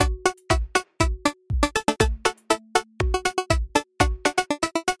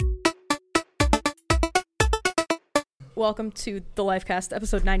Welcome to the Lifecast,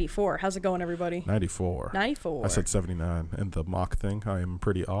 episode 94. How's it going, everybody? 94. 94. I said 79 in the mock thing. I am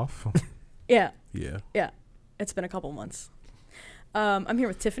pretty off. Yeah. Yeah. It's been a couple months. I'm here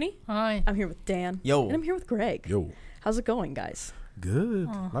with Tiffany. Hi. I'm here with Dan. Yo. And I'm here with Greg. Yo. How's it going, guys? Good.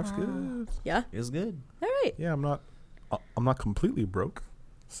 Life's good. Yeah? It's good. All right. Yeah, I'm not completely broke.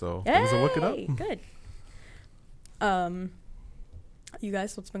 So things are looking up. Good. You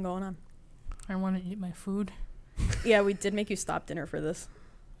guys, what's been going on? I want to eat my food. Yeah, we did make you stop dinner for this.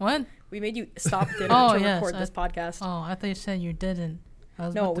 What? We made you stop dinner Oh, to yes, record this podcast. Oh, I thought you said you didn't. I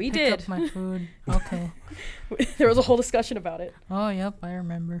was No, about to we pick did. up my food. Okay. There was a whole discussion about it. Oh, yep, I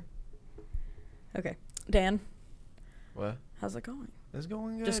remember. Okay. Dan, What? how's it going? It's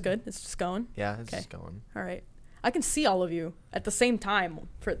going good. Just good? It's just going? Yeah, it's Okay. just going. All right. I can see all of you at the same time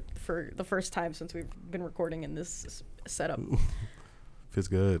for the first time since we've been recording in this setup. Feels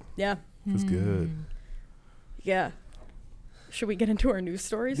good. Yeah. Feels good. Yeah. Should we get into our news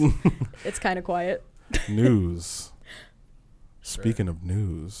stories? It's kind of quiet. News. Sure. Speaking of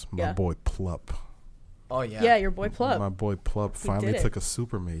news, my Yeah. boy Plup. Oh, yeah. Yeah, your boy Plup. My boy Plup finally did it. took a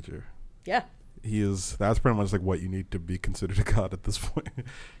super major. Yeah. That's pretty much like what you need to be considered a god at this point.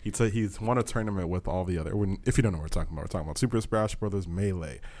 He's won a tournament with all the other. If you don't know what we're talking about Super Smash Bros.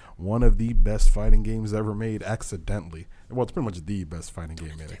 Melee, one of the best fighting games ever made accidentally. Well, it's pretty much the best fighting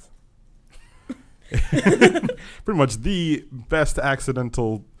game made. Pretty much the best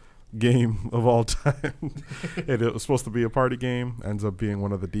accidental game of all time. It was supposed to be a party game, ends up being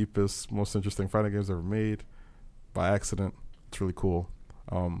one of the deepest, most interesting fighting games ever made by accident. It's really cool.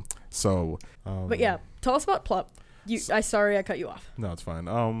 But yeah, tell us about Plup. Sorry I cut you off. No, it's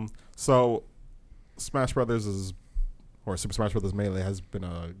fine. So Smash Brothers Super Smash Brothers Melee has been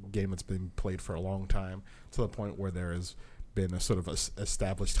a game that's been played for a long time, to the point where there has been a sort of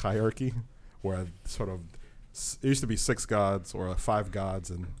established hierarchy, where sort of it used to be 6 gods or 5 gods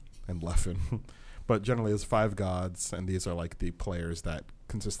and Leffen, but generally it's 5 gods, and these are like the players that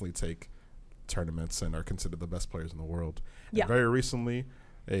consistently take tournaments and are considered the best players in the world. Yeah. And very recently,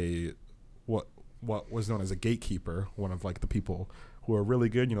 what was known as a gatekeeper, one of like the people who are really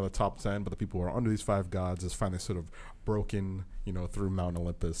good, the top 10, but the people who are under these 5 gods, is finally sort of broken, through Mount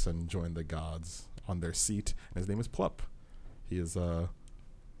Olympus and joined the gods on their seat. And his name is Plup. He's a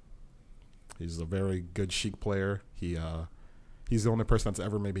very good Sheik player. He's the only person that's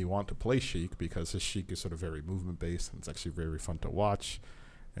ever made me want to play Sheik, because his Sheik is sort of very movement based, and it's actually very fun to watch.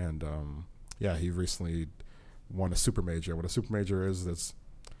 And he recently won a super major. What a super major is,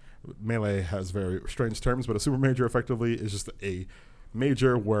 Melee has very strange terms, but a super major effectively is just a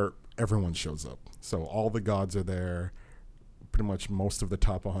major where everyone shows up. So all the gods are there, pretty much most of the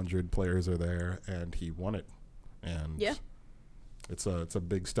top 100 players are there, and he won it. And Yeah. it's a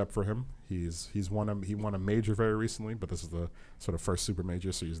big step for him. He won a major very recently, but this is the sort of first super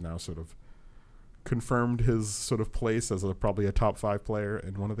major, so he's now sort of confirmed his sort of place as probably a top 5 player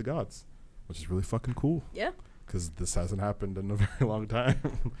in one of the gods, which is really fucking cool. Yeah. Because this hasn't happened in a very long time.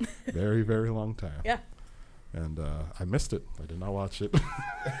 Very, very long time. Yeah. And I missed it. I did not watch it.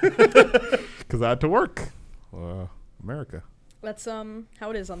 Because I had to work. America. That's how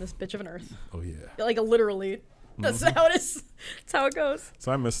it is on this bitch of an earth. Oh, yeah. Like literally. That's how it is. That's how it goes.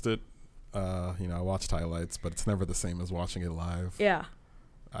 So I missed it. I watched highlights, but it's never the same as watching it live. Yeah.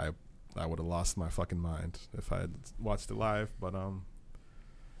 I would have lost my fucking mind if I had watched it live. But I'm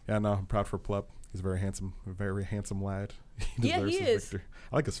proud for Plup. He's a very handsome lad. He Yeah, deserves he his is. victory.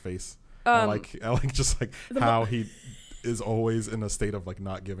 I like his face. I like just like how he is always in a state of like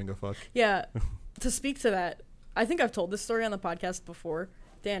not giving a fuck. Yeah. To speak to that, I think I've told this story on the podcast before.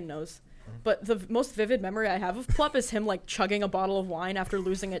 Dan knows. But the most vivid memory I have of Plup is him like chugging a bottle of wine after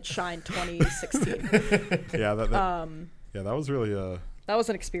losing at Shine 2016. Yeah, that was really That was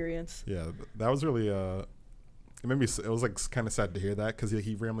an experience. yeah, that was really it was like kind of sad to hear that, because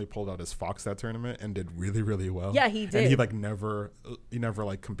he randomly pulled out his Fox that tournament and did really, really well. Yeah, he did. And he never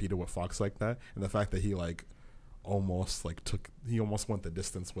like competed with Fox like that, and the fact that he like almost went the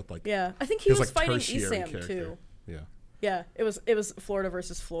distance with like Yeah, I think he his, was like, fighting tertiary Esam character. too. Yeah. Yeah, it was Florida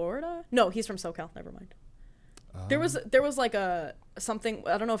versus Florida. No, he's from SoCal. Never mind. There was like something,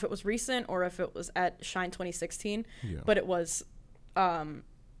 I don't know if it was recent or if it was at Shine 2016, but it was 2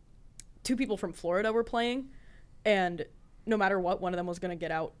 people from Florida were playing, and no matter what, one of them was gonna get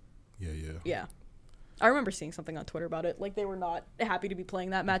out. Yeah. I remember seeing something on Twitter about it. Like they were not happy to be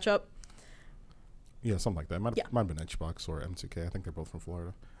playing that matchup. Yeah, something like that. Might have been Xbox or M2K. I think they're both from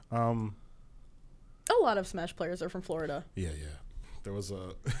Florida. A lot of Smash players are from Florida. Yeah. There was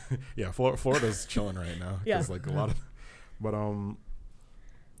Florida's chilling right now. Yeah. Like a lot of, but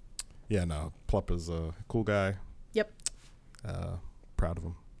Yeah, no, Plup is a cool guy. Yep. Proud of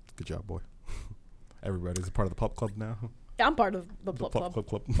him. Good job, boy. Everybody's a part of the Plup Club now. Yeah, I'm part of the Plup Club. Club.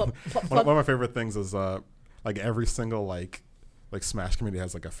 Plup One Club. of my favorite things is like every single like Smash community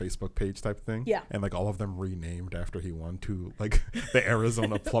has like a Facebook page type thing. Yeah. And like all of them renamed after he won to like the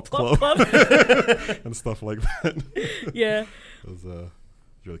Arizona Plup Plup Club and stuff like that. Yeah. It was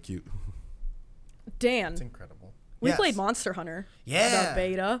really cute. Dan, It's incredible. we Yes. played Monster Hunter. Yeah. The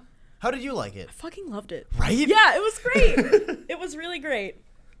beta. How did you like it? I fucking loved it. Right? Yeah, it was great. It was really great.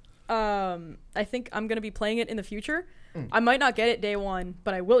 I think I'm going to be playing it in the future. I might not get it day one,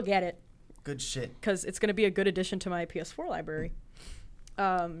 but I will get it Good shit. because it's going to be a good addition to my PS4 library.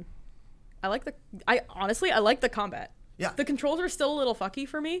 I like the combat. Yeah. The controls are still a little fucky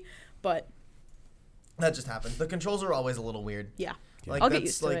for me, but That just happens. The controls are always a little weird. yeah. Like, I'll get that's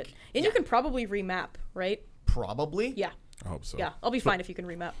used to like- it. And yeah. you can probably remap, right? Probably. Yeah. I hope so. Yeah. I'll be fine if you can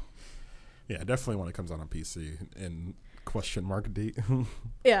remap. Yeah, definitely when it comes out on PC in question mark date.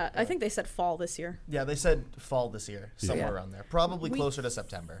 Yeah, I think they said fall this year. Yeah, they said fall this year, somewhere Yeah. around there. Probably We- closer to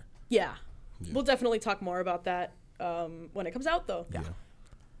September. Yeah. Yeah. We'll definitely talk more about that when it comes out, though. Yeah.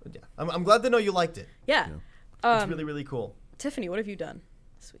 But yeah. I'm glad to know you liked it. Yeah. It's really, really cool. Tiffany, what have you done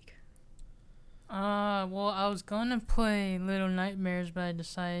this week? Well, I was gonna play Little Nightmares, but I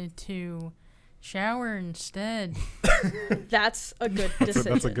decided to shower instead. That's a good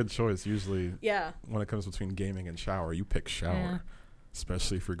decision. That's a good choice. Usually, Yeah. when it comes between gaming and shower, you pick shower, Yeah.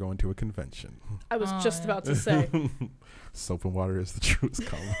 especially if you're going to a convention. I was Oh, just yeah. about to say. Soap and water is the truest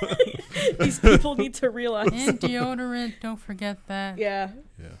combo. These people need to realize. And deodorant, don't forget that. Yeah.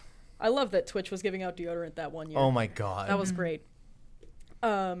 Yeah. I love that Twitch was giving out deodorant that one year. Oh my god. That was great.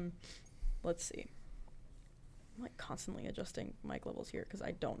 Let's see. I'm like constantly adjusting mic levels here because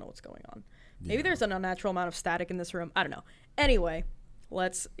I don't know what's going on. Maybe Yeah. there's an unnatural amount of static in this room. I don't know. Anyway,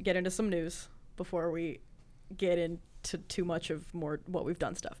 let's get into some news before we get into too much of more what we've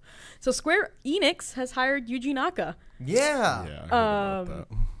done stuff. So Square Enix has hired Yuji Naka. Yeah. Yeah, I heard about that.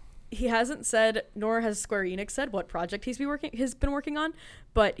 He hasn't said, nor has Square Enix said what project he's been working on,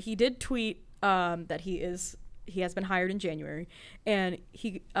 but he did tweet that he has been hired in January, and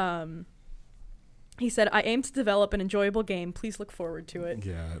he said, "I aim to develop an enjoyable game. Please look forward to it."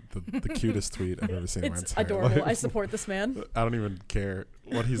 Yeah, the cutest tweet I've ever seen in my It's entire adorable. life. I support this man. I don't even care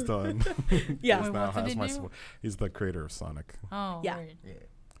what he's done. Yeah. Wait, Now what did has he my do? support. He's the creator of Sonic. Oh, Yeah. right.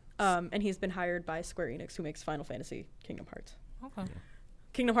 Yeah. And he's been hired by Square Enix, who makes Final Fantasy Kingdom Hearts. Okay.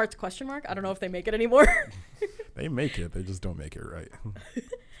 Kingdom Hearts question mark? I don't know if they make it anymore. They make it, they just don't make it right.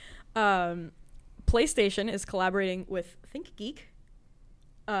 PlayStation is collaborating with ThinkGeek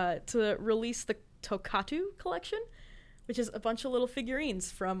to release the Tokatu collection, which is a bunch of little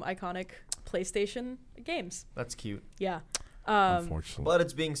figurines from iconic PlayStation games. That's cute. Yeah. Unfortunately. But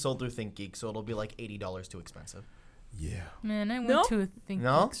it's being sold through ThinkGeek, so it'll be like $80 too expensive. Yeah. Man, I went No? to a Think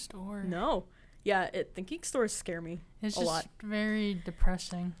No? Geek store. No. Yeah, ThinkGeek stores scare me It's a just lot. very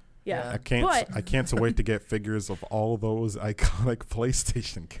depressing. Yeah. I can't But wait to get figures of all those iconic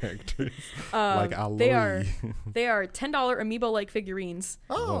PlayStation characters. Like Aloy. they are $10 amiibo-like figurines,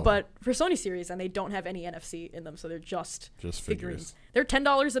 Oh. but for Sony series, and they don't have any NFC in them, so they're just Just figurines. figures. They're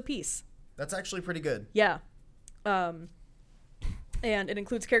 $10 a piece. That's actually pretty good. Yeah. And it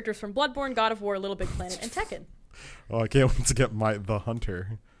includes characters from Bloodborne, God of War, Little Big Planet, and Tekken. Oh, I can't wait to get the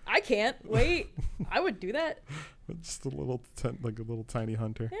hunter. I can't wait. I would do that. Just a little tiny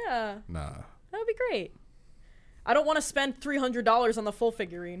hunter. Yeah, Nah, that would be great. I don't want to spend $300 on the full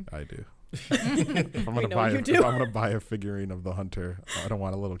figurine. I do. If I'm We gonna know buy you if do. I'm gonna buy a figurine of the hunter, I don't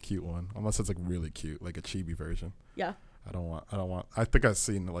want a little cute one, unless it's like really cute, like a chibi version. Yeah. I don't want. I think I've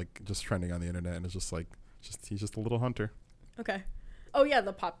seen like just trending on the internet, and it's just like he's just a little hunter. Okay. Oh yeah,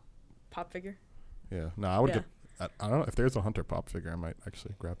 the pop figure. Yeah. No, I would Yeah. get. I don't know if there's a hunter pop figure, I might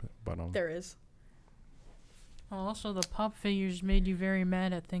actually grab it. But There is. Oh, also, the pop figures made you very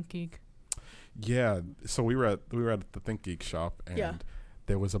mad at Think Geek. yeah. So we were at the Think Geek shop, and Yeah.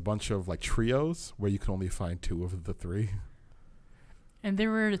 there was a bunch of like trios where you could only find 2 of the 3. And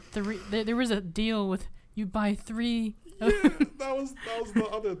there were there was a deal with you buy 3. that was the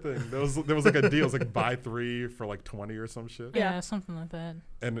other thing. There was like a deal. It was like buy 3 for like 20 or some shit. Yeah. Yeah, something like that.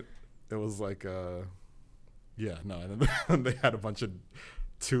 And it was like yeah, no, and then they had a bunch of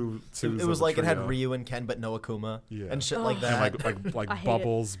twos. It of was a like it had trio. Ryu and Ken, but no Akuma. Yeah. And shit Oh. like that. And like I hate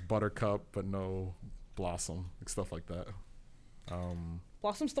Bubbles, Buttercup, but no Blossom, like stuff like that.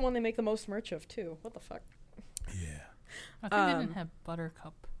 Blossom's the one they make the most merch of too. What the fuck? Yeah. I think they didn't have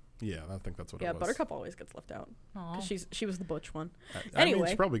Buttercup. Yeah, I think that's what Yeah, it was. Buttercup always gets left out. Oh. 'Cause she was the butch one. I mean, Anyway.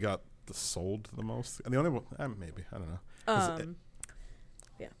 she probably got sold the most. And the only one, maybe, I don't know.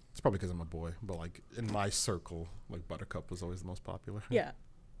 It's It's probably because I'm a boy, but like in my circle, like Buttercup was always the most popular. Yeah.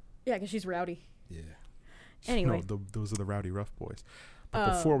 Yeah, because she's rowdy. Yeah. Anyway. No, those are the rowdy rough boys.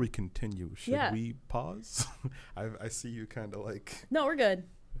 But before we continue, should we pause? I see you kind of like. No, we're good.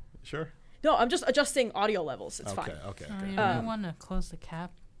 Sure. No, I'm just adjusting audio levels. It's fine. Okay. You might want to close the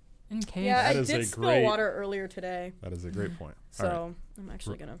cap in case. Yeah, I did spill water earlier today. That is a great point. So I'm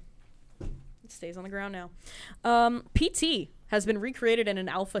actually going to. It stays on the ground now. PT has been recreated in an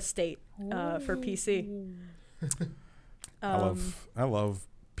alpha state for PC. I love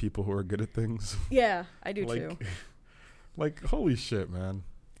people who are good at things. Yeah, I do too. Like, holy shit, man.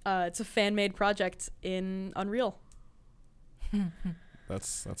 It's a fan-made project in Unreal.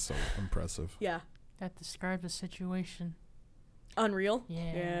 That's so impressive. Yeah. That describes the situation. Unreal?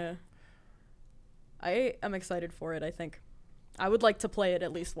 Yeah. I am excited for it, I think. I would like to play it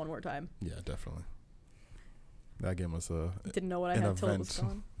at least one more time. Yeah, definitely. That game was didn't know what I had till it was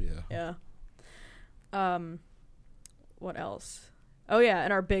gone. Yeah. Yeah. What else? Oh yeah,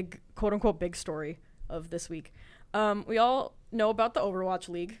 and our big quote unquote big story of this week. We all know about the Overwatch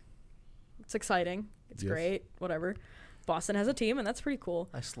League. It's exciting. It's great. Whatever. Boston has a team, and that's pretty cool.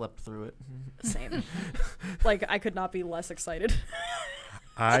 I slept through it. Same. Like, I could not be less excited.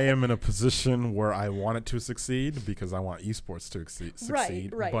 I am in a position where I want it to succeed because I want esports to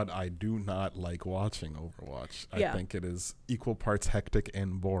succeed. Right. But I do not like watching Overwatch. I think it is equal parts hectic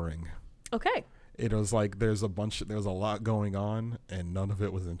and boring. Okay. It was like there's a lot going on, and none of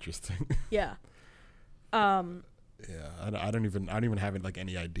it was interesting. Yeah. Yeah, I don't even have like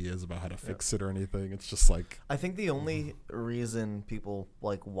any ideas about how to fix it or anything. It's just like I think the only reason people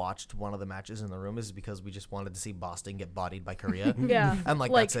like watched one of the matches in the room is because we just wanted to see Boston get bodied by Korea. Yeah, and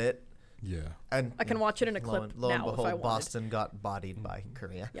like that's it. Yeah, and I can watch it in a clip lo and now behold, if I wanted. Boston got bodied by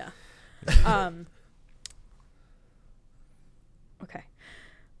Korea. Yeah. Okay.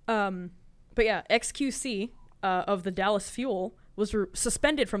 But yeah, XQC of the Dallas Fuel was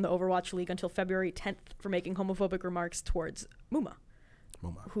suspended from the Overwatch League until February 10th for making homophobic remarks towards Muma,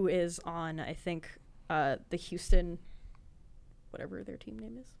 who is on, I think, the Houston, whatever their team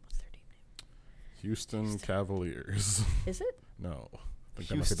name is. What's their team name? Houston Cavaliers. Is it? No. I think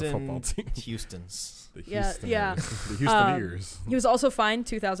that might be the football team. Houston's. The Yeah. The Houston He was also fined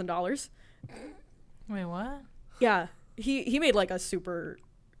 $2,000. Wait, what? Yeah. He made like a super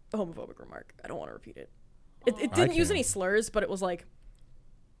homophobic remark. I don't want to repeat it. It didn't use any slurs, but it was like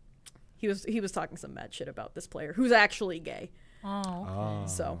he was talking some mad shit about this player who's actually gay. Oh, okay.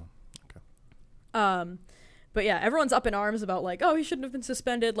 So, but yeah, everyone's up in arms about like, oh, he shouldn't have been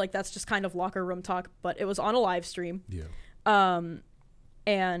suspended. Like that's just kind of locker room talk. But it was on a live stream. Yeah.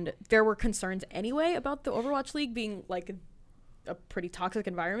 And there were concerns anyway about the Overwatch League being like a pretty toxic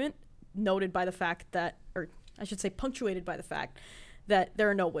environment, noted by the fact that, or I should say, punctuated by the fact that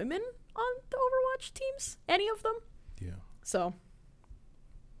there are no women on the Overwatch teams, any of them. Yeah. So,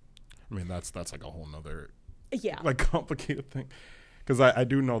 I mean, that's like a whole nother like complicated thing, because I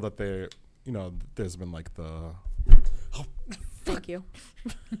do know that there's been like the. Oh, thank you,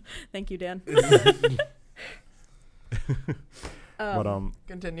 thank you, Dan. But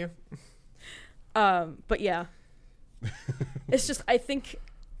continue. But yeah, it's just I think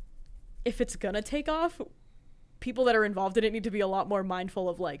if it's gonna take off, people that are involved in it need to be a lot more mindful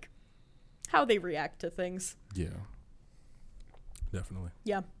of like how they react to things. Yeah. Definitely.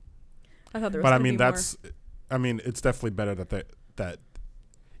 Yeah. I thought there was. But I mean, it's definitely better that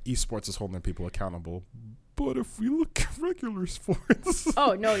esports is holding people accountable. But if we look at regular sports,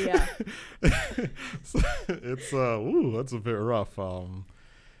 oh no, yeah, it's that's a bit rough.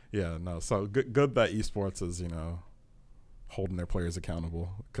 Yeah, no. So good that esports is holding their players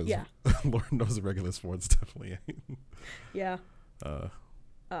accountable, because Lord knows the regular sports definitely ain't. Yeah. But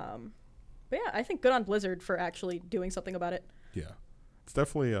yeah, I think good on Blizzard for actually doing something about it. Yeah, it's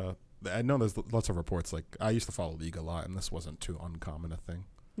definitely. I know there's lots of reports. Like I used to follow League a lot, and this wasn't too uncommon a thing.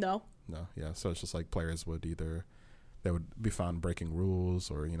 No. Yeah. So it's just like players would they would be found breaking rules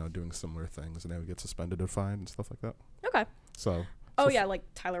or doing similar things, and they would get suspended or fined and stuff like that. Okay. So. Yeah, like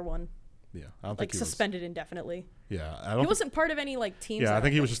Tyler won. Yeah, I don't like think suspended indefinitely. Yeah, he wasn't part of any like teams. Yeah, I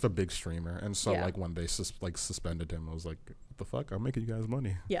think he was just a big streamer, and so like when they suspended him, I was like, "What the fuck? I'm making you guys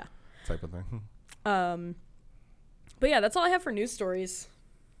money." Yeah. Type of thing. But yeah, that's all I have for news stories.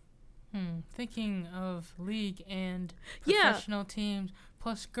 Thinking of league and professional teams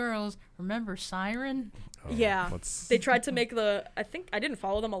plus girls, remember Siren? Oh, yeah. They tried to make I think I didn't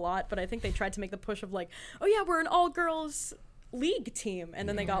follow them a lot, but I think they tried to make the push of like, oh yeah, we're an all girls league team, and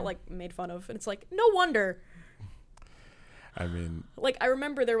then they got like made fun of, and it's like, no wonder. I mean, like I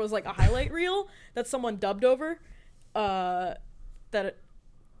remember there was like a highlight reel that someone dubbed over, that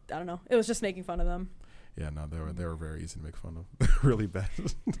I don't know. It was just making fun of them. Yeah, no, they were very easy to make fun of. Really bad.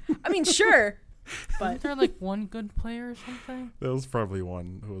 I mean, sure, but Isn't there like one good player or something? There was probably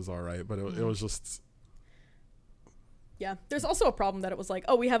one who was all right, but it was just. yeah. There's also a problem that it was like,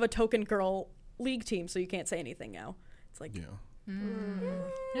 oh, we have a token girl league team, so you can't say anything now. It's like, Yeah.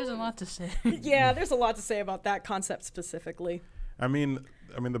 There's a lot to say. yeah, there's a lot to say about that concept specifically. I mean,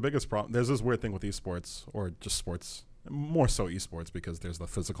 the biggest problem. There's this weird thing with esports, or just sports, more so esports, because there's the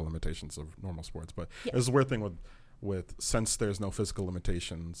physical limitations of normal sports. But there's this weird thing with since there's no physical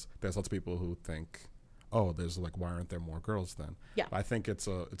limitations, there's lots of people who think, oh, there's like, why aren't there more girls then? Yeah. I think it's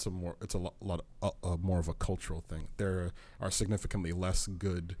a more of a cultural thing. There are significantly less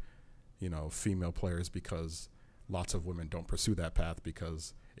good, female players because lots of women don't pursue that path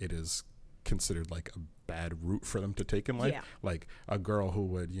because it is considered like a bad route for them to take in life. Yeah. Like a girl who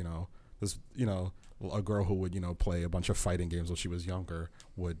would, a girl who would, play a bunch of fighting games when she was younger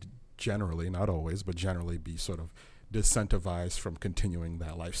would generally, not always, but generally be sort of disincentivized from continuing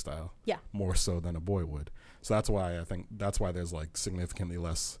that lifestyle. Yeah. More so than a boy would. So that's why there's like significantly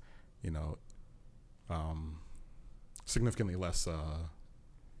less,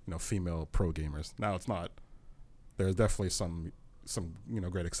 female pro gamers. Now it's not. There's definitely some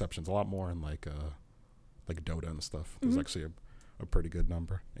great exceptions. A lot more in like Dota and stuff. There's actually a pretty good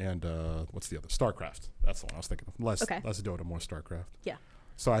number. And what's the other? StarCraft. That's the one I was thinking of. Less Dota, more StarCraft. Yeah.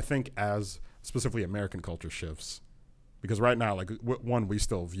 So I think as specifically American culture shifts, because right now, like one, we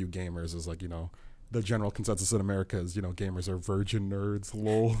still view gamers as like, the general consensus in America is, gamers are virgin nerds,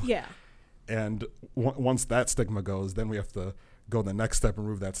 lol. Yeah. And once that stigma goes, then we have to go the next step and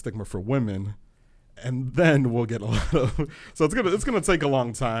remove that stigma for women. And then we'll get a lot of, so it's gonna take a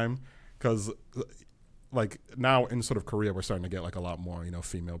long time, because like now in sort of Korea we're starting to get like a lot more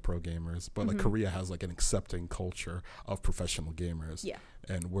female pro gamers, but like Korea has like an accepting culture of professional gamers,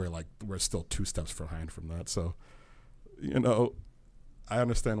 and we're still 2 steps behind from that. So I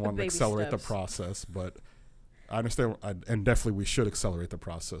understand wanting to accelerate the process, but I understand, and definitely we should accelerate the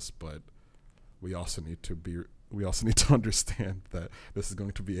process, but we also need to understand that this is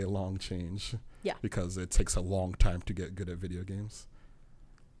going to be a long change. Yeah. Because it takes a long time to get good at video games.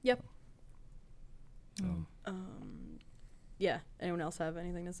 Yep. Yeah. Anyone else have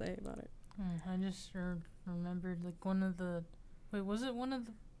anything to say about it? I just remembered like one of the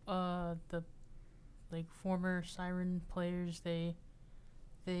like former Siren players, they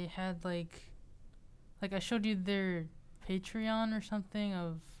had like I showed you their Patreon or something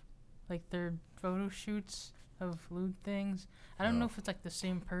of like their photo shoots of loot things. I don't know if it's like the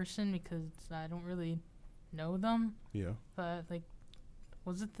same person because I don't really know them. Yeah. But like,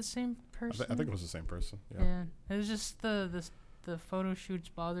 was it the same person? I think it was the same person. Yeah. Yeah. It was just the photo shoots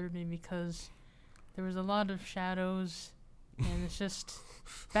bothered me because there was a lot of shadows and it's just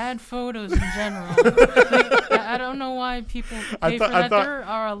bad photos in general. Like, I don't know why people pay for that. There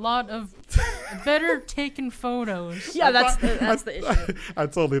are a lot of better taken photos. Yeah, that's the issue. I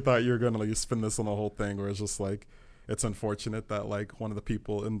totally thought you were gonna like spin this on the whole thing where it's just like, it's unfortunate that like one of the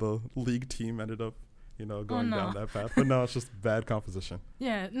people in the league team ended up going down that path, but no, it's just bad composition.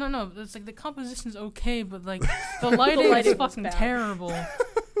 Yeah, no, it's like the composition's okay, but like the lighting is fucking terrible.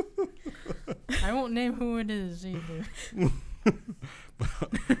 I won't name who it is either.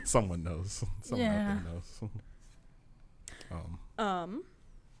 Someone knows. Someone out there knows.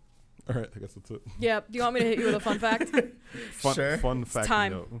 All right, I guess that's it. Yeah. Do you want me to hit you with a fun fact? Sure. Fun fact. It's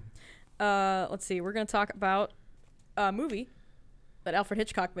time. Let's see. We're gonna talk about a movie that Alfred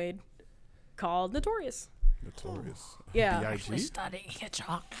Hitchcock made called Notorious. Notorious. Yeah. I'm actually studying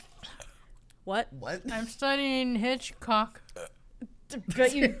Hitchcock. What? I'm studying Hitchcock.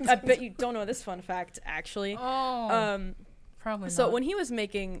 I bet you don't know this fun fact, actually. Oh. Probably not. So when he was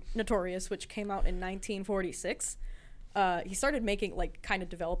making Notorious, which came out in 1946, he started making, like, kind of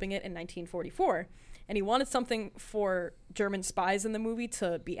developing it in 1944. And he wanted something for German spies in the movie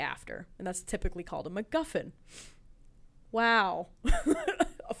to be after. And that's typically called a MacGuffin. Wow.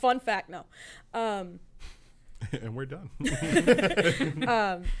 A fun fact, no. And we're done.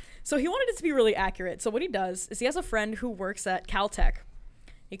 So he wanted it to be really accurate. So what he does is he has a friend who works at Caltech.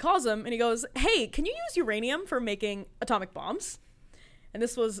 He calls him and he goes, hey, can you use uranium for making atomic bombs? And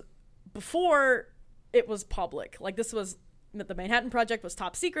this was before it was public. Like, this was, the Manhattan Project was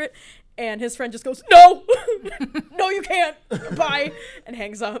top secret. And his friend just goes, no, no, you can't. Bye. And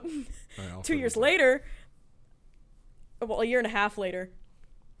hangs up. 2 years later, well, a year and a half later,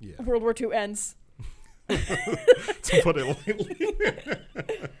 World War II ends. To put it lightly.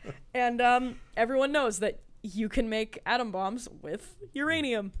 And everyone knows that you can make atom bombs with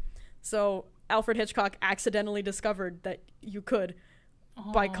uranium. So Alfred Hitchcock accidentally discovered that you could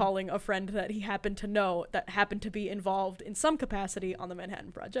by calling a friend that he happened to know that happened to be involved in some capacity on the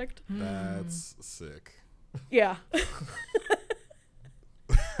Manhattan Project. That's sick. Yeah.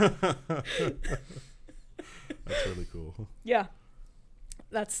 That's really cool. Yeah.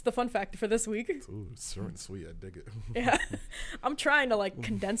 That's the fun fact for this week. Ooh, short and sweet. I dig it. Yeah. I'm trying to like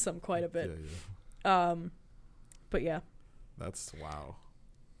condense them quite a bit. Yeah. But yeah. That's wow.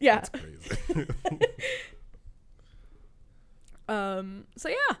 Yeah. That's crazy. So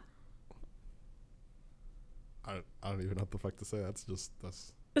yeah. I don't even know what the fuck to say. That's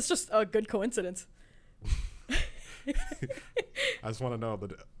It's just a good coincidence. I just want to know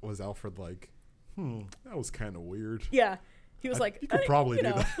that was Alfred like, that was kind of weird. Yeah. He was like, you could probably do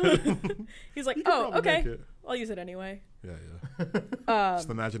that. He was like, You could oh, probably okay. make it. I'll use it anyway. Yeah. Just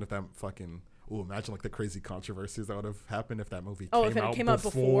imagine if that fucking, imagine like the crazy controversies that would have happened if that movie if it came out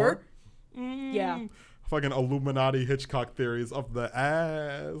before. Yeah. Fucking Illuminati Hitchcock theories up the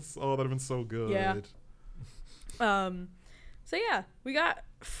ass. Oh, that'd have been so good. Yeah. So yeah, we got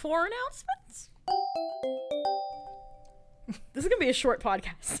 4 announcements. This is gonna be a short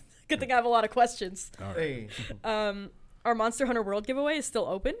podcast. Good thing I have a lot of questions. All right. Hey. Our Monster Hunter World giveaway is still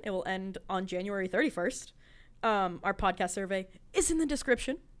open. It will end on January 31st. Our podcast survey is in the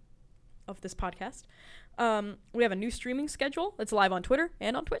description of this podcast. We have a new streaming schedule. It's live on Twitter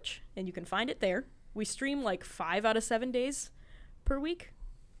and on Twitch, and you can find it there. We stream like 5 out of 7 days per week.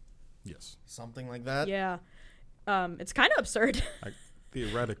 Yes. Something like that. Yeah. It's kind of absurd.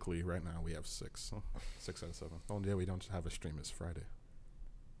 Theoretically, right now we have 6. 6 out of 7. The only day we don't have a stream is Friday.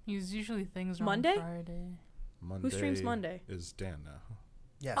 Because usually things are Monday? on Friday. Monday. Who streams Monday? Is Dan now.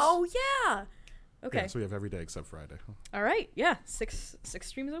 Yes. Oh, yeah. Okay. Yeah, so we have every day except Friday. All right. Yeah. 6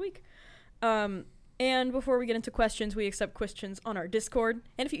 streams a week. And before we get into questions, we accept questions on our Discord.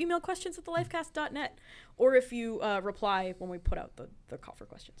 And if you email questions at thelifecast.net, or if you reply when we put out the call for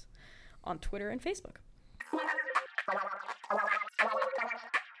questions on Twitter and Facebook.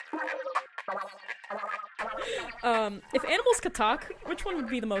 If animals could talk, which one would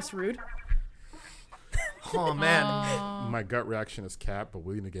be the most rude? Oh, man. My gut reaction is cat, but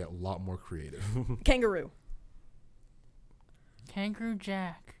we're going to get a lot more creative. Kangaroo. Kangaroo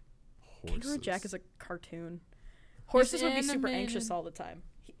Jack. Horses. Kangaroo Jack is a cartoon. Horses would be super animated. anxious all the time.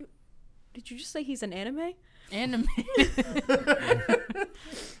 Did you just say he's an anime? Animated.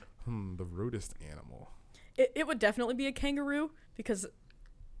 The rudest animal. It would definitely be a kangaroo, because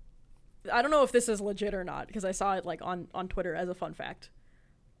I don't know if this is legit or not, because I saw it like on Twitter as a fun fact.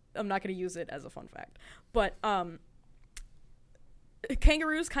 I'm not going to use it as a fun fact. But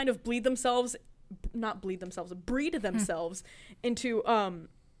kangaroos kind of breed themselves into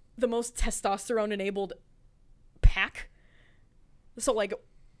the most testosterone-enabled pack. So, like,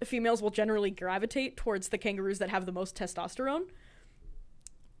 females will generally gravitate towards the kangaroos that have the most testosterone.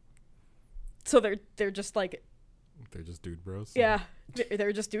 So they're just like... They're just dude bros? Yeah,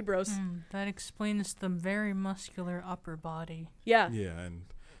 they're just dude bros. That explains the very muscular upper body. Yeah. Yeah, and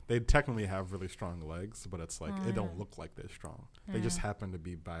they technically have really strong legs, but it's like, it don't look like they're strong. They just happen to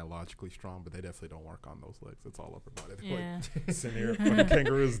be biologically strong, but they definitely don't work on those legs. It's all upper body. They're Yeah. like, senior fucking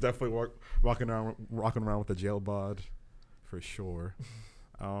kangaroos definitely rocking around with the jail bod, for sure.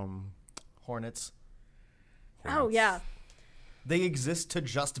 Hornets. Oh, yeah. They exist to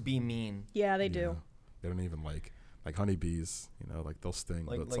just be mean. Yeah, they do. They don't even like honeybees, like they'll sting.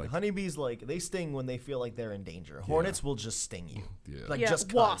 Like, but it's like honeybees, like, they sting when they feel like they're in danger. Hornets will just sting you. Yeah. Like, Yeah, just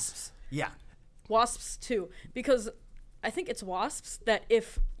 'cause. wasps. Yeah. Wasps too, because I think it's wasps that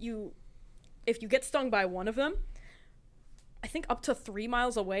if you get stung by one of them, I think up to 3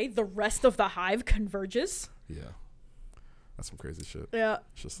 miles away, the rest of the hive converges. Yeah. That's some crazy shit. Yeah.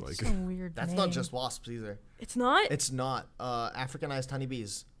 It's just like Some weird That's name. not just wasps either. It's not? It's not. Africanized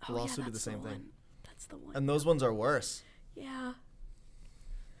honeybees will yeah, also do the that's same one. thing. That's the one. And those ones are worse. Yeah.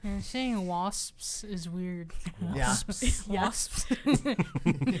 And saying wasps is weird. Yeah. Wasps. Yeah. Wasps.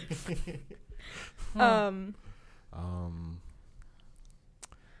 I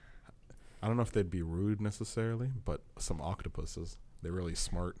don't know if they'd be rude necessarily, but some octopuses, they're really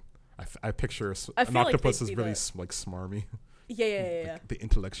smart. I picture I an feel like octopus they'd is be really the- like smarmy. Yeah. Like the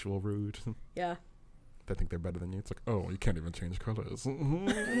intellectual rude. Yeah. They think they're better than you. It's like, oh, you can't even change colors.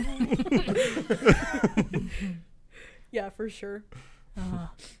 Yeah, for sure.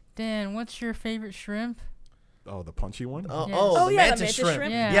 Dan, what's your favorite shrimp? Oh, the punchy one? Oh, Yes. oh, Oh, the yeah, the mantis mantis shrimp.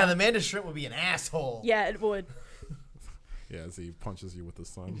 shrimp. Yeah. Yeah, the mantis shrimp would be an asshole. Yeah, it would. Yeah, as he punches you with the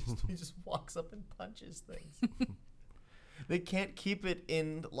sun. He just walks up and punches things. They can't keep it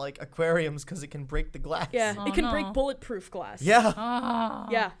in like aquariums because it can break the glass. Yeah, Oh, it can no. break bulletproof glass. Yeah. Ah.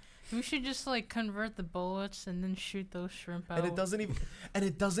 Yeah. We should just like convert the bullets and then shoot those shrimp out. And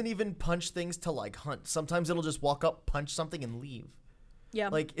it doesn't even punch things to like hunt. Sometimes it'll just walk up, punch something, and leave. Yeah.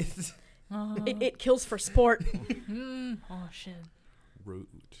 Like it's It kills for sport. Oh shit.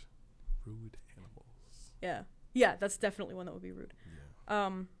 Rude animals. Yeah. Yeah, that's definitely one that would be rude. Yeah.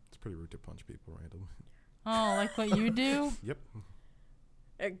 It's pretty rude to punch people randomly. Oh, like what you do? Yep.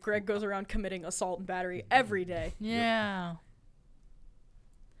 Greg goes around committing assault and battery every day. Yeah.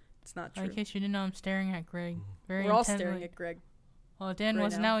 It's not In true. case you didn't know, I'm staring at Greg. Very We're all intently. staring at Greg. Well, Dan right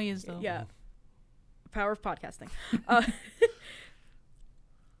was, now. now he is though. Yeah. Power of podcasting.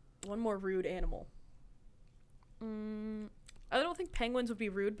 One more rude animal. I don't think penguins would be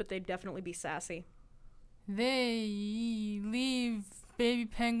rude, but they'd definitely be sassy. They leave baby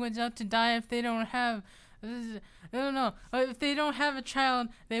penguins out to die if they don't have. I don't know. If they don't have a child,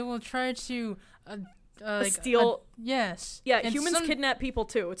 they will try to Steal. Yes. Yeah, And humans kidnap people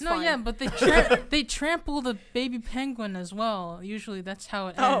too. It's fine. Yeah, but they they trample the baby penguin as well. Usually that's how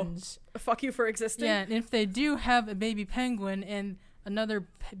it ends. Fuck you for existing. Yeah, and if they do have a baby penguin and another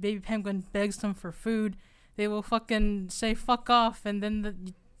baby penguin begs them for food, they will fucking say fuck off, and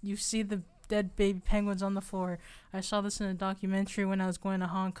then you see the dead baby penguins on the floor. I saw this in a documentary when I was going to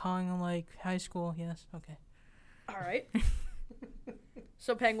Hong Kong in like high school. Yes, okay. All right.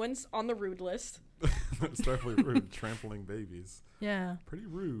 So penguins on the rude list. It's definitely rude. Trampling babies. Yeah. Pretty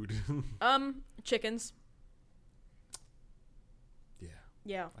rude. Chickens. Yeah.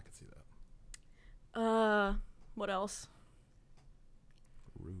 Yeah. I could see that. What else?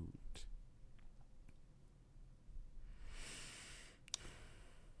 Rude.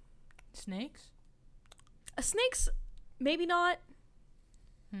 Snakes? Snakes, maybe not.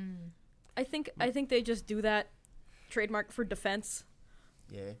 I think they just do that trademark for defense.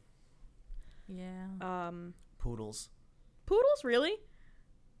 yeah. Yeah. Poodles. Poodles, really?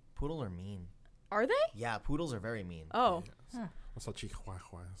 Poodle are mean. Are they? Yeah, poodles are very mean. Oh. Yes. Also,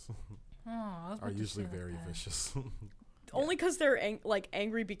 chihuahuas I was about are to usually say very that. vicious. Only because they're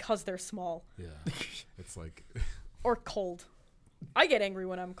angry because they're small Yeah. It's like or cold. I get angry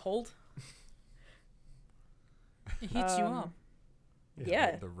when I'm cold. It heats you up.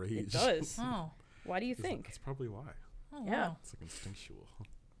 Yeah, the rage. It does. Oh. Why do you think? That's probably why. Oh, Yeah. wow. It's like instinctual.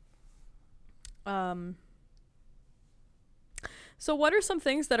 So what are some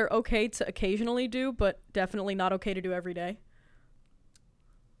things that are okay to occasionally do, but definitely not okay to do every day?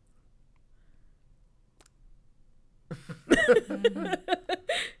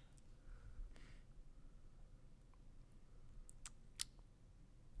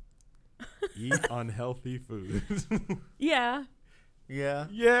 Eat unhealthy food. Yeah. Yeah.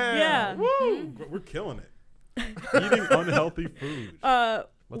 Yeah. Woo! We're killing it. Eating unhealthy food. Let's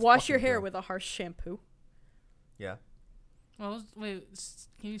Wash your fucking hair go. with a harsh shampoo. Yeah. Wait,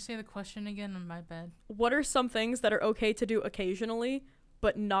 can you say the question again? My bad. What are some things that are okay to do occasionally,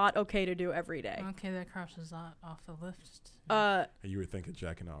 but not okay to do every day? Okay, that crosses that off the list. You were thinking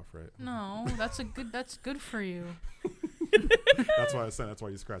jacking off, right? No, that's good for you. That's why I said. That's why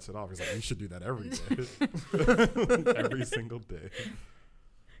you scratched it off. He's like, you should do that every day, every single day.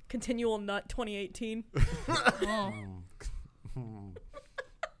 Continual nut 2018. Oh.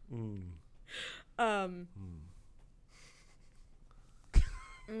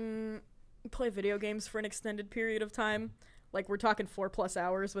 Play video games for an extended period of time. Like we're talking 4+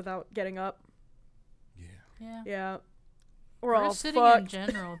 hours without getting up. Yeah. Yeah. Yeah. We're Or all sitting fucked. in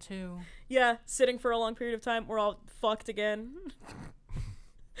general too. Yeah, sitting for a long period of time. We're all fucked again.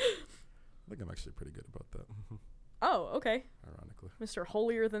 I think I'm actually pretty good about that. Oh, okay. Ironically. Mr.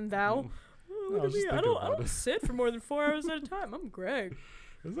 Holier Than Thou. Oh, I look was at me. just I thinking don't about it. sit for more than 4 hours at a time. I'm Greg.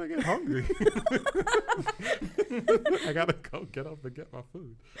 As I get hungry, I gotta go get up and get my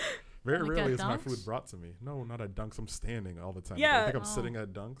food. Very Like rarely at is my Dunks? food brought to me. No, not at Dunks. I'm standing all the time. Yeah. I think I'm Oh. sitting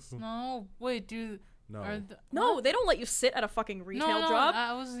at Dunks. No, wait, dude. No. No, they don't let you sit at a fucking retail no, job.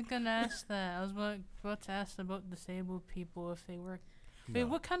 I wasn't gonna ask that. I was about to ask about disabled people if they work. Wait, No.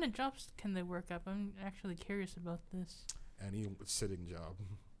 what kind of jobs can they work up? I'm actually curious about this. Any sitting job,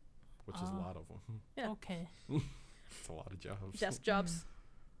 which is a lot of them. Yeah. Okay. It's a lot of jobs. Desk jobs.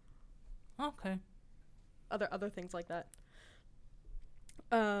 Okay. Other things like that.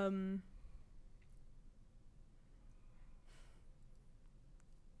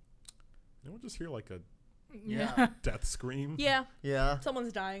 Anyone just hear like a Yeah. death scream? Yeah, Yeah.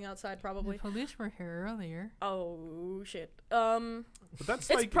 someone's dying outside The probably. police were here earlier. Oh shit. But that's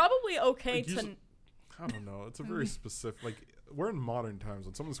It's like probably okay like to. usually- I don't know. It's a very specific. Like we're in modern times.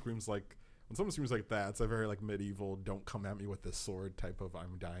 When someone screams like that, it's a very like medieval. Don't come at me with this sword type of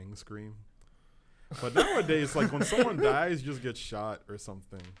I'm dying scream. But nowadays, like when someone dies, you just get shot or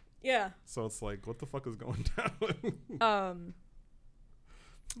something. Yeah. So it's like, what the fuck is going down?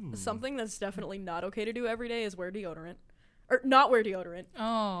 Something that's definitely not okay to do every day is wear deodorant. Or not wear deodorant.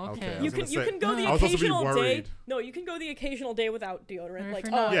 Oh, okay. Okay. You can go the I was supposed to be occasional day. worried. No, you can go the occasional day without deodorant. Or Like,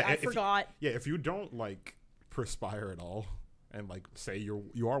 if you're not- I forgot. If you don't like perspire at all, and like say you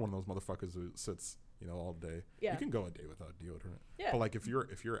are one of those motherfuckers who sits, all day, Yeah. you can go a day without deodorant. Yeah. But like if you're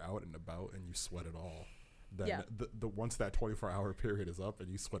out and about and you sweat at all, then Yeah. the once that 24-hour period is up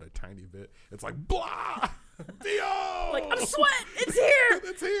and you sweat a tiny bit, it's like blah, Dio. Like, I'm sweat. It's here.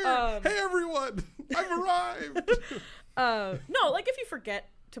 It's here. Hey everyone, I've arrived. No, like if you forget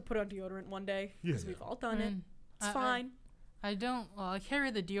to put on deodorant one day, because Yeah. we've all done it. It's I- fine. I don't. Well, I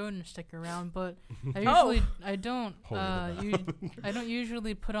carry the deodorant stick around, but I Oh. usually I don't. Holy I don't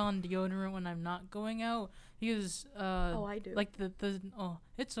usually put on deodorant when I'm not going out because I do. like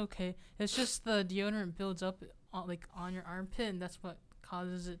it's okay. It's just the deodorant builds up on your armpit, and that's what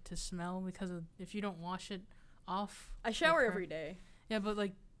causes it to smell because if you don't wash it off. I shower every day. Yeah, but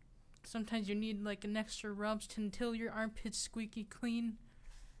like sometimes you need like an extra rubs until your armpit's squeaky clean.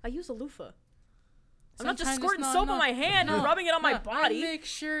 I use a loofah. I'm not just Sometimes it's squirting not soap on enough. my hand and No, rubbing it on my no, body. I make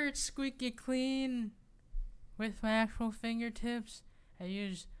sure it's squeaky clean with my actual fingertips. I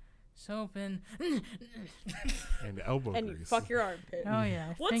use soap and And elbow And you grease. fuck your armpit. oh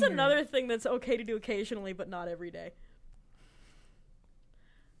yeah. What's finger another it. thing that's okay to do occasionally but not every day?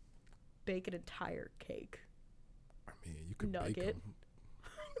 Bake an entire cake. I mean, you could bake Nugget. 'em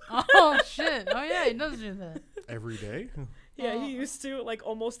Oh shit! Oh yeah, he does do that. every day. Yeah, Oh. he used to, like,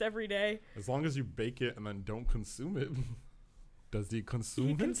 almost every day. As long as you bake it and then don't consume it. Does he consume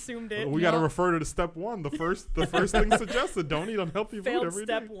He it? consumed it. We got to Yeah. refer to step one. The first thing suggested: don't eat unhealthy food Failed every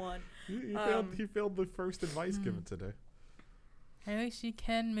step day. one. He failed the first advice given today. At least you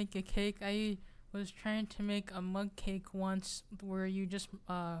can make a cake. I was trying to make a mug cake once where you just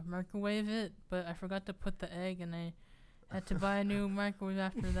microwave it, but I forgot to put the egg, and I had to buy a new microwave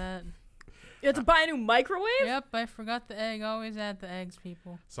after that. You had to buy a new microwave? Yep, I forgot the egg. Always add the eggs,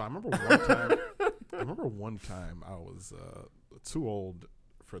 people. So I remember one time. I was too old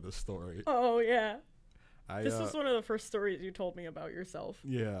for this story. Oh, yeah. I, This was one of the first stories you told me about yourself.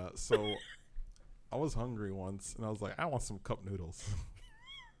 Yeah, so I was hungry once, and I was like, I want some cup noodles.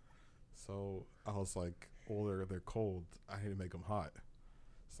 So I was like, well, they're cold. I need to make them hot.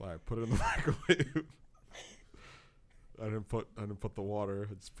 So I put it in the microwave. I didn't put the water.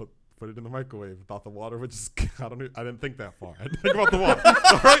 I just put it in the microwave. Thought the water would just. I didn't think that far. I didn't think about the water.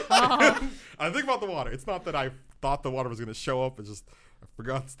 All right. I didn't think about the water. It's not that I thought the water was gonna show up. It's just I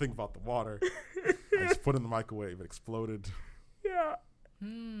forgot to think about the water. I just put it in the microwave. It exploded. Yeah.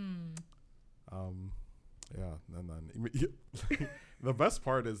 Yeah, and then the best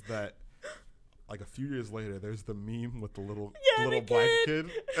part is that, like a few years later, there's the meme with the little the black kid.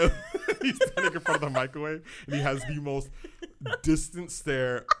 He's standing in front of the microwave, and he has the most distant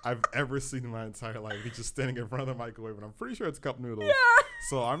stare I've ever seen in my entire life. He's just standing in front of the microwave, and I'm pretty sure it's cup noodles. Yeah.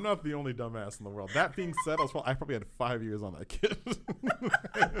 So I'm not the only dumbass in the world. That being said, I probably had 5 years on that kid.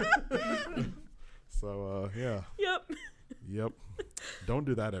 So yeah. Yep. Don't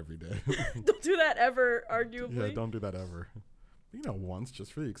do that every day. Don't do that ever, arguably. Yeah, don't do that ever. Once,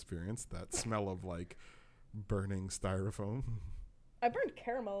 just for the experience, that smell of like burning styrofoam. I burned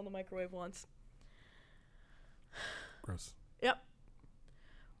caramel in the microwave once. Gross. Yep.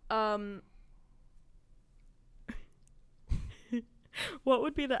 What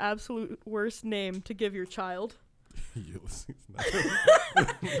would be the absolute worst name to give your child? Ulysses.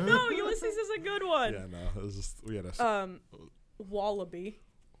 No, Ulysses is a good one. Yeah, no. It was just we had a Wallaby.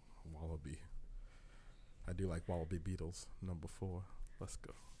 wallaby. I do like wallaby beetles. Number 4. Let's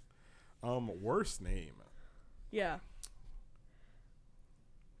go. Worst name. Yeah.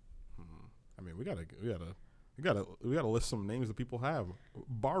 I mean, we gotta list some names that people have.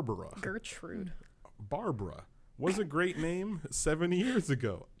 Barbara. Gertrude. Barbara was a great name 70 years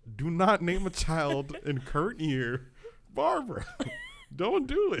ago. Do not name a child in current year Barbara. Don't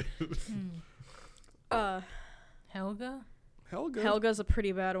do it. Helga? Helga's a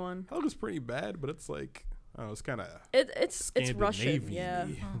pretty bad one. Helga's pretty bad, but it's like, I don't know, it's kind of It's Russian, yeah.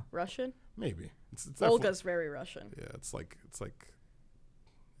 Scandinavian-y. Russian? Maybe. It's Olga's very Russian. yeah, it's like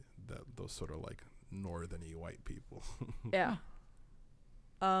that. Those sort of like northerny white people. Yeah.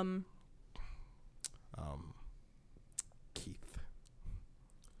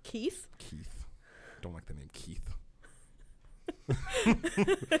 Keith. Keith? Don't like the name Keith.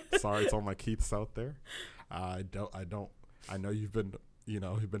 Sorry to all my Keiths out there. I don't. I know you've been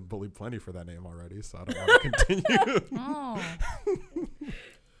bullied plenty for that name already, so I don't want to continue.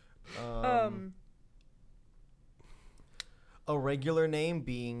 Oh. a regular name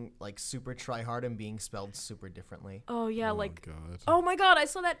being like super try hard and being spelled super differently. Oh yeah, Oh, like God. oh my god, I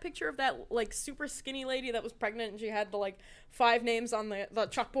saw that picture of that like super skinny lady that was pregnant and she had the like 5 names on the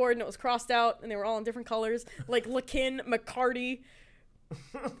chalkboard and it was crossed out and they were all in different colors. Like Lakin, McCarty.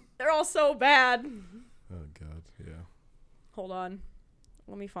 They're all so bad. Oh, God. Yeah. Hold on.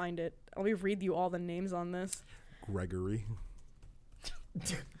 Let me find it. Let me read you all the names on this. Gregory.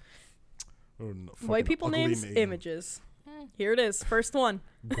 Oh, no, White fucking people ugly names, name. images. Here it is. First one.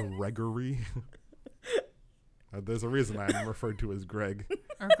 Gregory. There's a reason I'm referred to as Greg.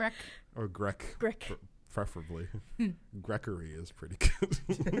 Or Greg. Or Greg. Greg. Preferably. Gregory is pretty good.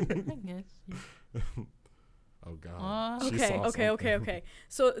 I guess. Yeah. Oh, God. She Okay, saw okay, okay, something. okay.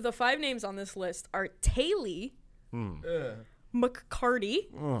 So the 5 names on this list are Taylor, McCarty,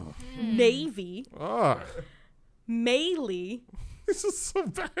 Oh. Navy, Ah. Maylee, This is so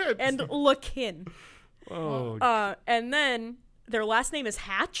bad. and Lakin. oh, And then their last name is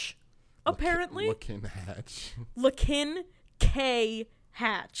Hatch, apparently. Looking Hatch. Lakin K.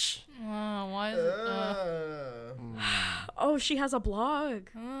 Hatch. Why is it? Oh, she has a blog.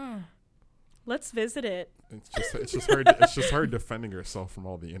 Let's visit it. It's just her defending herself from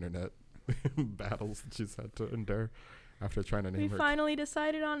all the internet battles that she's had to endure after trying to We name her. finally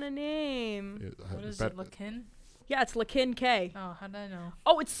decided on a name. What is it? Lakin? Yeah, it's Lakin K. Oh, how did I know?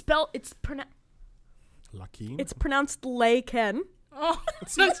 Oh, it's Lakin? it's pronounced Laken. Oh,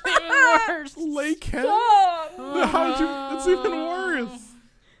 that's even worse. Laken? Stop! How'd you? It's even worse.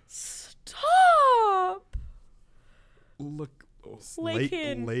 Stop! Look.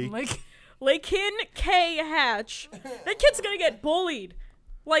 Lakin. Like, Lakin K. Hatch. That kid's gonna get bullied.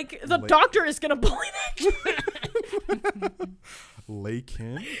 Like, the La- doctor is gonna bully that kid.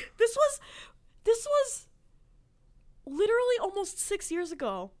 Lakin? This was literally almost 6 years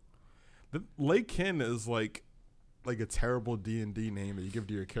ago. The Lakin is like a terrible D&D name that you give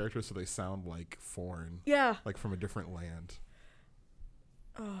to your characters so they sound like foreign. Yeah. Like from a different land.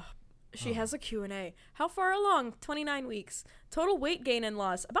 She has a Q&A. How far along? 29 weeks. Total weight gain and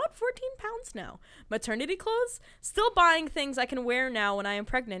loss. About 14 pounds now. Maternity clothes? Still buying things I can wear now when I am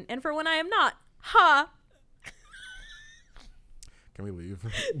pregnant and for when I am not. Ha! Can we leave?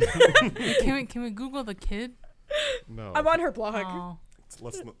 can we Google the kid? No. I'm on her blog. Oh,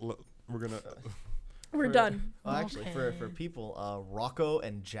 We're gonna. We're done. Oh, actually, for people, Rocco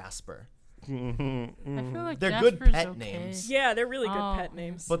and Jasper. I feel like They're good Jasper's pet okay. names. Yeah, they're really good Oh. pet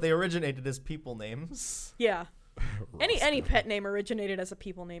names. But they originated as people names. Yeah. Any Roscoe. pet name originated as a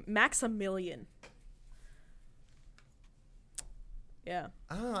people name. Maximilian. Yeah.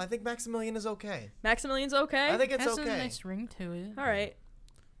 I don't know. I think Maximilian is okay. Maximilian's okay? I think it's Has okay. a nice ring to it. All right.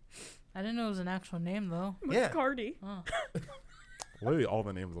 I didn't know it was an actual name though. Yeah. McCarty. Oh. Literally all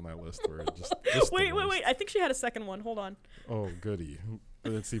the names on that list were just Wait, the wait, worst. wait. I think she had a second one. Hold on. Oh, goody.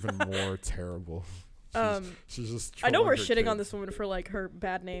 It's even more terrible. She's just. I know we're trolling her shitting on kid. this woman for like her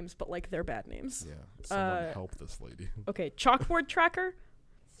bad names, but like they're bad names. Yeah. Someone help this lady. Okay, chalkboard tracker.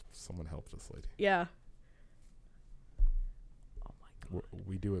 Someone help this lady. Yeah. Oh my god.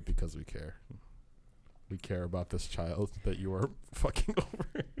 We do it because we care. We care about this child that you are fucking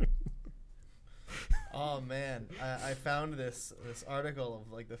over. Oh man, I found this article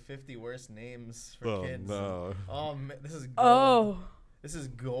of like the 50 worst names for Oh kids. no. Oh man, this is gold. Oh, This is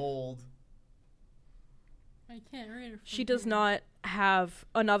gold. I can't read it. From she does here. not have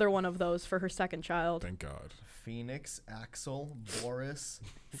another one of those for her second child. Thank God. Phoenix, Axel, Boris.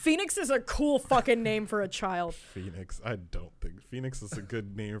 Phoenix is a cool fucking name for a child. Phoenix. I don't think Phoenix is a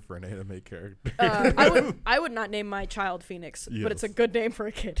good name for an anime character. I would not name my child Phoenix, but it's a Yes. good name for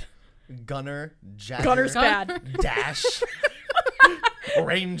a kid. Gunner, Jagger, Gunner's bad. Dash,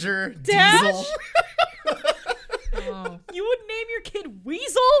 Ranger, Dash? Diesel, Oh, You would name your kid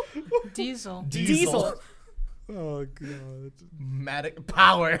Weasel? Diesel. Diesel. Oh God. Matic,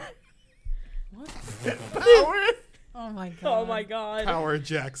 Power, What? Power, Oh my god. Oh my god. Power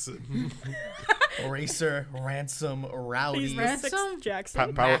Jackson. Racer, Ransom, Rowdy. He's the Ransom? sixth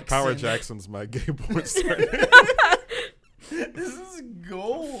Jackson. Power Maxon. Jackson's my gay porn star. This is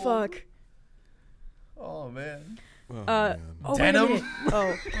gold. Fuck. Oh man. Oh, Oh, wait a Denim. minute.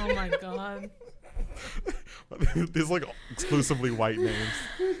 Oh. Oh my god. man. These like exclusively white names.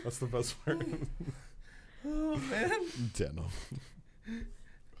 That's the best part. Oh man. Denim.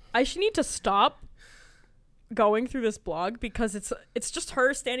 I should need to stop going through this blog because it's just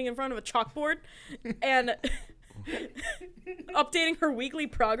her standing in front of a chalkboard and updating her weekly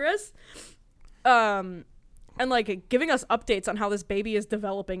progress. And like giving us updates on how this baby is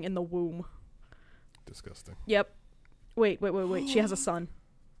developing in the womb. Disgusting. Yep. Wait. She has a son.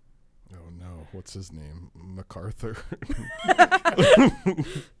 Oh no. what's his name? MacArthur.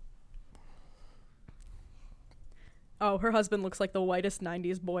 Oh, her husband looks like the whitest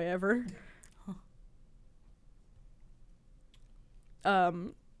 90s boy ever.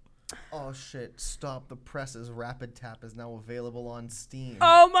 Oh shit! Stop the presses. Rapid Tap is now available on Steam.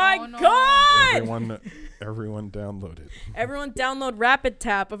 Oh my Oh, no. god! Everyone download it. Everyone download Rapid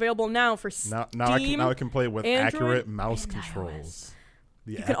Tap, available now for Steam. Now I can play with Android, accurate mouse and controls.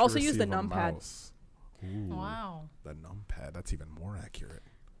 The You can also use accuracy the of a numpad. mouse. Ooh, Wow. the numpad. That's even more accurate.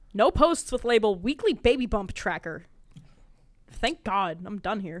 No posts with label Weekly Baby Bump Tracker. Thank God, I'm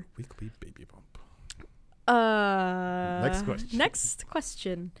done here. Weekly baby bump. Next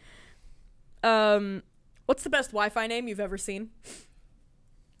question. What's the best Wi-Fi name you've ever seen?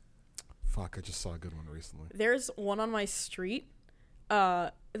 Fuck, I just saw a good one recently. There's one on my street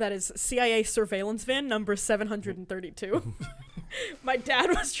that is CIA surveillance van number 732. My dad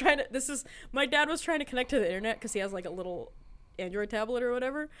was trying to connect to the internet because he has like a little Android tablet or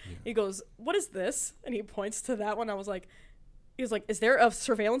whatever. Yeah. He goes, "What is this?" And he points to that one. He was like, "Is there a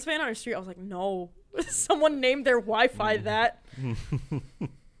surveillance van on your street?" I was like, "No." Someone named their Wi-Fi that.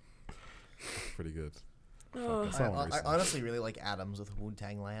 Pretty good. Oh. Fuck, I saw one I recently. honestly really like Adams with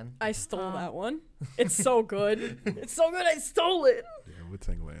Wu-Tang Lan. I stole that one. It's so good. It's so good. I stole it. Yeah,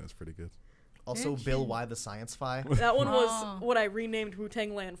 Wu-Tang Land is pretty good. Also, Bitchin'. Bill Y the Science Fi. That one was Oh. what I renamed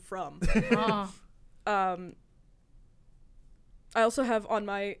Wu-Tang Land from. Oh. I also have on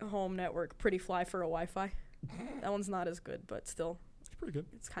my home network Pretty Fly for a Wi-Fi. That one's not as good, but still, It's pretty good.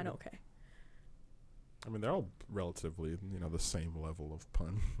 it's kind of okay. I mean, they're all relatively, the same level of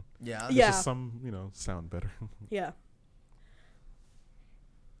pun. Yeah. It's Yeah. just some, sound better. Yeah.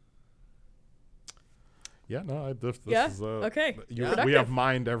 Yeah, no, this Yeah? is Okay. we Productive. have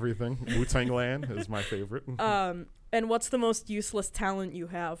mined everything. Wu-Tang Land is my favorite. And what's the most useless talent you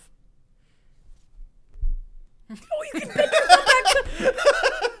have? Oh, you can bend your thumb back to.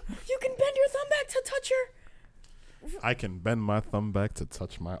 You can bend your thumb back to touch your. I can bend my thumb back to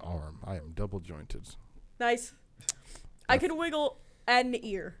touch my arm. I am double jointed. Nice. I can wiggle an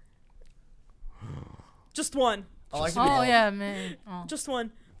ear. Just one. Oh, I can do Oh all- yeah, man. Oh. Just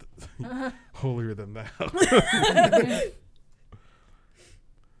one. Holier than thou.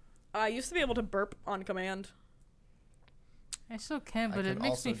 I used to be able to burp on command. I still can, I but it can makes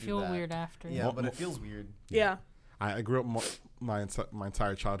also me do feel that. weird after. Yeah, Well, but it feels weird. Yeah. I grew up my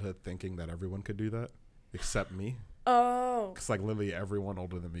entire childhood thinking that everyone could do that, except me. Oh. Because, like, literally everyone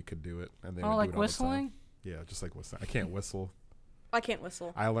older than me could do it. And they Oh, would like do it all the time. whistling? Yeah, just like whistling. I can't whistle. I can't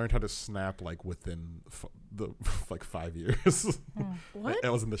whistle. I learned how to snap, like, within 5 years. What? It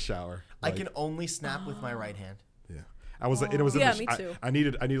was in the shower. I Like, can only snap with my right hand. Yeah. It was in Yeah, the me too. I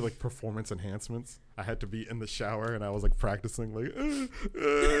needed like performance enhancements. I had to be in the shower and I was like practicing like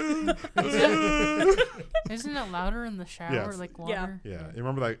Isn't it louder in the shower, Yes. like Yeah. water? Yeah. You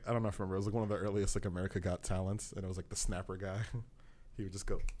remember that? I don't know if you remember. It was like one of the earliest like America Got Talents and it was like the snapper guy. He would just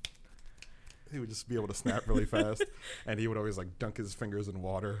go he would just be able to snap really fast and he would always like dunk his fingers in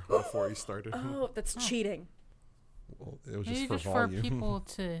water before he started. Oh, that's cheating. Well, it was Maybe just for just for volume. people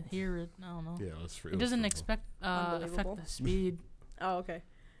to hear it. I don't know. Yeah, it was for It doesn't affect. affect Unbelievable. the speed. Oh, okay.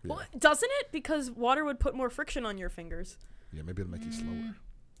 Yeah. Well, doesn't it? Because water would put more friction on your fingers. Yeah, maybe it'll make you slower.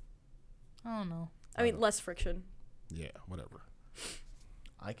 I don't know. I mean, less friction. Yeah, whatever.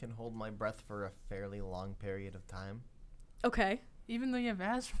 I can hold my breath for a fairly long period of time. Okay. Even though you have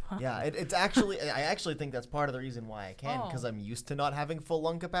asthma. Yeah, it's actually I actually think that's part of the reason why I can, Oh. because I'm used to not having full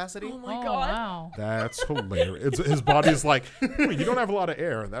lung capacity. Oh my Oh, god. wow. That's hilarious. His body's like, "Wait, you don't have a lot of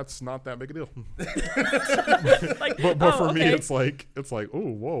air. That's not that big a deal." Like, But for me, okay. it's like, oh,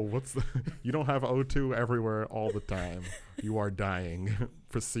 whoa, what's the? You don't have O2 everywhere all the time. You are dying.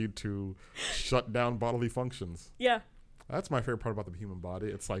 Proceed to shut down bodily functions. Yeah. That's my favorite part about the human body.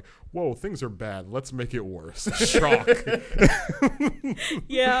 It's like, whoa, things are bad. Let's make it worse. Shock.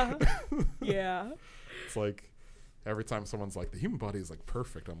 Yeah. Yeah. It's like every time someone's like, the human body is like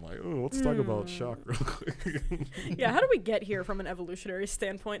perfect. I'm like, oh, let's talk about shock real quick. Yeah. How do we get here from an evolutionary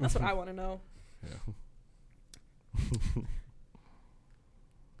standpoint? That's what I want to know. Yeah.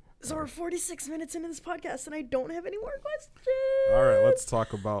 So we're 46 minutes into this podcast, and I don't have any more questions. All right, let's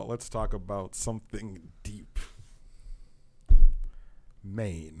talk about something deep.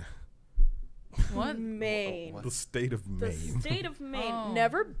 Maine. What? Maine. The state of The Maine. state of Maine. Oh.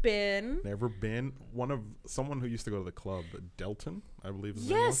 Never been. Never been. Someone who used to go to the club, Delton, I believe his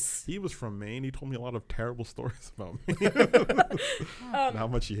name Yes. was. He was from Maine. He told me a lot of terrible stories about Maine and how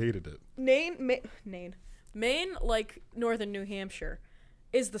much he hated it. Maine, like northern New Hampshire,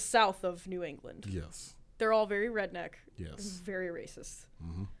 is the south of New England. Yes. They're all very redneck. Yes. Very racist.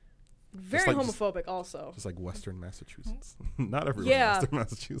 Mm-hmm. Very like homophobic, also. Just like Western Massachusetts. Not everywhere Yeah. in Western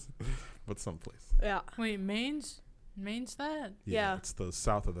Massachusetts, but someplace. Yeah. Wait, Maine's that? Yeah. It's the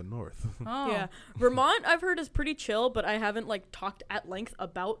south of the north. Oh. Yeah. Vermont, I've heard, is pretty chill, but I haven't like talked at length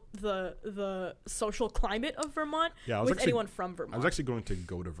about the social climate of Vermont with anyone from Vermont. I was actually going to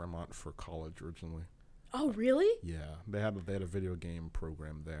go to Vermont for college originally. Oh, really? Yeah, they had a video game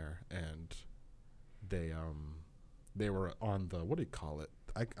program there, and they were on the, what do you call it?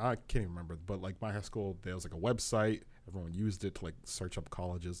 I can't even remember, but like my high school, there was like a website. Everyone used it to like search up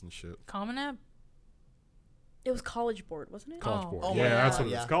colleges and shit. Common App? It was College Board, wasn't it? College Board. Oh Yeah, my that's God,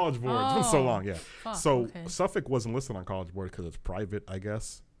 what yeah. it's. College Board. It's been so Oh. long. Yeah. Fuck, So okay. Suffolk wasn't listed on College Board because it's private, I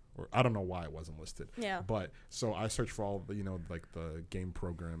guess, or I don't know why it wasn't listed. Yeah. But so I searched for all the, like the game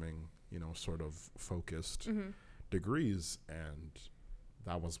programming, sort of focused degrees, and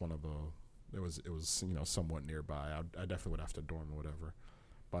that was one of the. It was somewhat nearby. I definitely would have to dorm or whatever,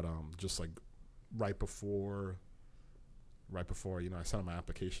 but just like right before I sent out my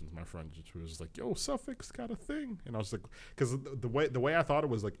applications, my friend was like, "Yo, Suffolk's got a thing," and I was like, because the way I thought it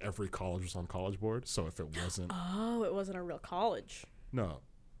was like every college was on College Board, so if it wasn't, Oh, it wasn't a real college. no.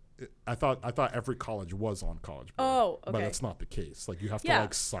 I thought every college was on College Board. Oh, okay. But that's not the case. Like you have to Yeah.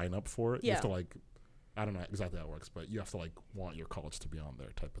 like sign up for it. You have Yeah. to like, I don't know exactly how it works, but you have to like want your college to be on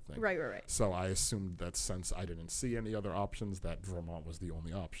there type of thing. Right. So I assumed that since I didn't see any other options, that Vermont was the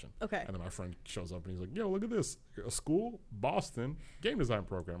only option. Okay. And then my friend shows up and he's like, "Yo, look at this. A school, Boston, game design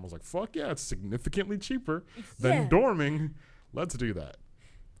program." I was like, "Fuck yeah, it's significantly cheaper than Yeah. dorming. Let's do that."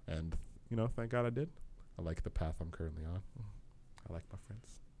 And, thank God I did. I like the path I'm currently on. I like my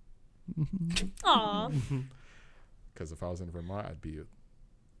friends. Aw. Because if I was in Vermont, I'd be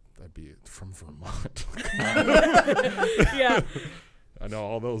from Vermont. Yeah. I know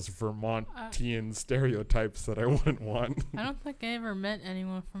all those Vermontian stereotypes that I wouldn't want. I don't think I ever met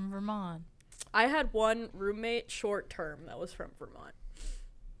anyone from Vermont. I had one roommate short term that was from Vermont.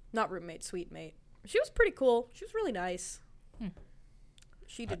 Not roommate, suite mate. She was pretty cool. She was really nice.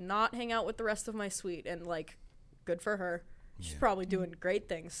 She did not hang out with the rest of my suite, and like, good for her. She's Yeah. probably doing great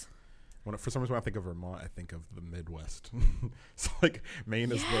things. For some reason, when I think of Vermont, I think of the Midwest. It's like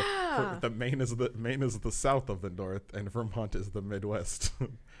Maine is Yeah. Maine is the south of the north, and Vermont is the Midwest.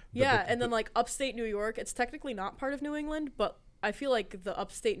 Yeah, and then like upstate New York, it's technically not part of New England, but I feel like the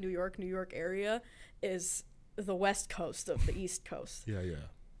upstate New York area is the west coast of the east coast. Yeah.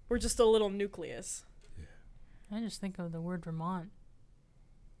 We're just a little nucleus. I just think of the word Vermont.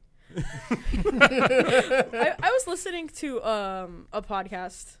 I was listening to a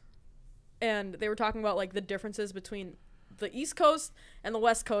podcast, and they were talking about like the differences between the East Coast and the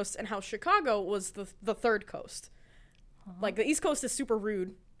West Coast, and how Chicago was the third coast. Like the East Coast is super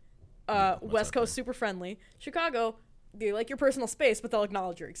rude, West Coast super friendly. Chicago, they like your personal space, but they'll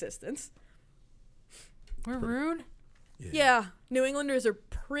acknowledge your existence. We're rude? Yeah, New Englanders are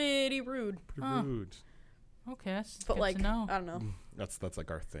pretty rude, Pretty Huh. rude. Okay, that's but good like to know. I don't know. That's like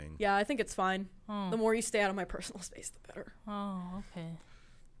our thing. Yeah, I think it's fine. Oh. The more you stay out of my personal space, the better. Oh, okay.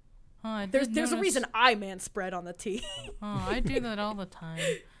 Oh, I There's did a notice- reason I spread on the tea. Oh, I do that all the time.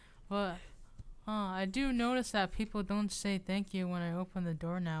 But I do notice that people don't say thank you when I open the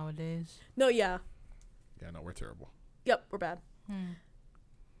door nowadays. No, yeah. Yeah, no, we're terrible. Yep, we're bad.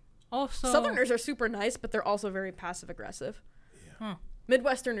 Also, Southerners are super nice, but they're also very passive aggressive. Huh.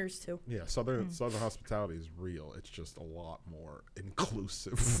 Midwesterners too. Yeah, Southern hospitality is real. It's just a lot more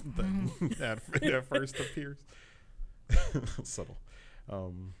inclusive than at first appears. Subtle.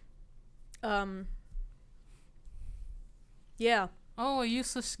 Yeah. Oh, a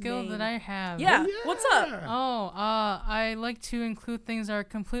useless skill that Maine. I have. Yeah. What's up? Oh, I like to include things that are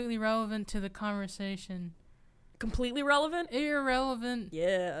completely relevant to the conversation. Completely relevant? Irrelevant.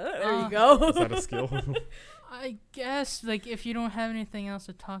 Yeah. There you go. Is that a skill? I guess, like, if you don't have anything else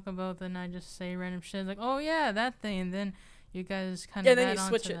to talk about, then I just say random shit. Like, oh, yeah, that thing. And then you guys kind Yeah, of then add you on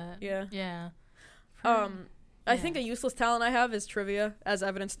switch to it. that. Yeah. Yeah. I think a useless talent I have is trivia, as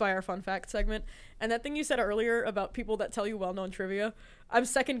evidenced by our fun fact segment. And that thing you said earlier about people that tell you well-known trivia, I'm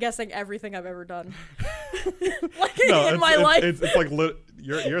second-guessing everything I've ever done. Like, in my life. It's like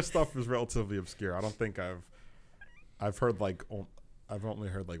your stuff is relatively obscure. I don't think I've heard like I've only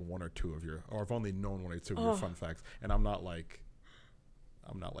heard like one or two of I've only known one or two of your fun facts, and I'm not like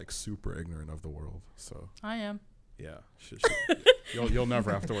super ignorant of the world. So I am. yeah, you'll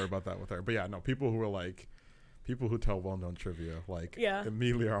never have to worry about that with her. But yeah, no, people who tell well-known trivia like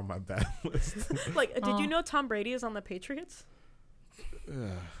immediately are on my bad list. Like, did you know Tom Brady is on the Patriots?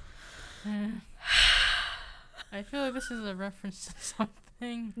 I feel like this is a reference to something.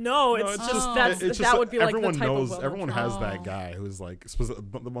 thing? No, No, it's it's just it's that would be like the everyone type knows. of well-known Everyone trope. has that guy who's like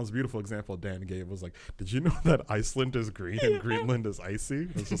the most beautiful example Dan gave was like, did you know that Iceland is green and Greenland is icy?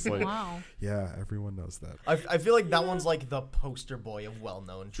 It's just like, Wow. yeah, everyone knows that. I feel like that one's like the poster boy of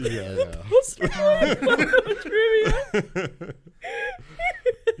well-known trivia.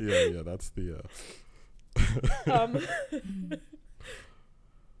 Yeah, that's the.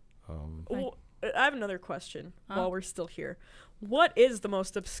 Well, I have another question while we're still here. What is the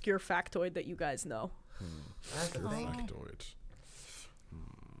most obscure factoid that you guys know? Obscure factoid.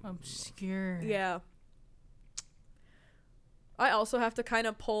 Obscure. Yeah. I also have to kind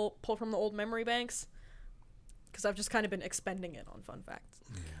of pull from the old memory banks because I've just kind of been expending it on fun facts.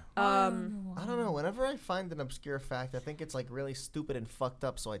 I don't know. Whenever I find an obscure fact, I think it's like really stupid and fucked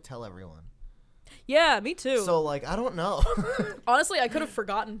up, so I tell everyone. Yeah, me too. So like, I don't know. Honestly, I could have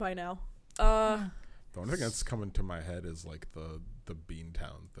forgotten by now. The only thing that's coming to my head is like the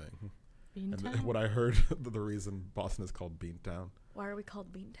Beantown thing. Beantown? And what I heard, the reason Boston is called Beantown. Why are we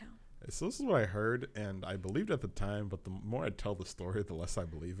called Beantown? So this is what I heard, and I believed at the time, but the more I tell the story, the less I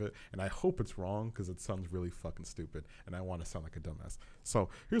believe it. And I hope it's wrong because it sounds really fucking stupid, and I want to sound like a dumbass. So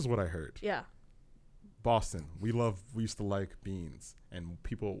here's what I heard. Yeah. Boston, we used to like beans, and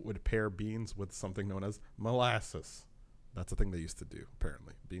people would pair beans with something known as molasses. That's a thing they used to do,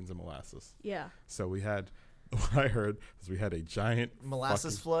 apparently. Beans and molasses. Yeah. So what I heard is we had a giant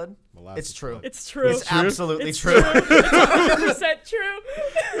Molasses flood? It's true. flood. It's true. It's absolutely It's true. It's 100% true.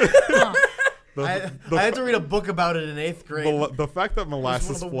 I had to read a book about it in 8th grade. The fact that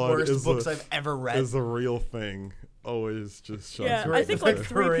molasses It's one of the flood worst books I've ever read. is a real thing always just shows. Yeah, me. I think like The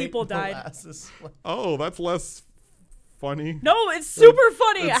 3 great people died. molasses flood. Oh, that's less funny. No, it's super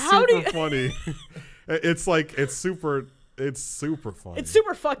funny. It's How do you? super funny. It's super funny. It's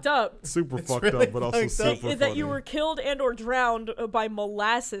super fucked up. super It's fucked really up, but also fucked up. super That funny. you were killed and or drowned by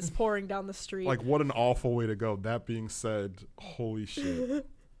molasses pouring down the street. Like, what an awful way to go. That being said, holy shit.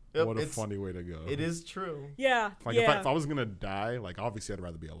 Yep, What a funny way to go. It is true. yeah, Like, yeah. if I was going to die, like, obviously I'd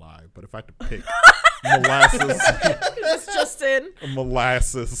rather be alive. But if I had to pick molasses, It's just in.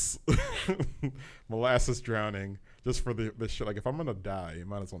 molasses drowning, just for the shit. Like, if I'm going to die, you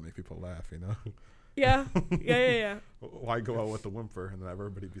might as well make people laugh, you know? Yeah, yeah. Why go out with a whimper and then have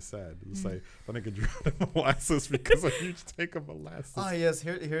everybody be sad? Just say, I think I drowned in molasses because a huge tank of molasses. Oh, yes.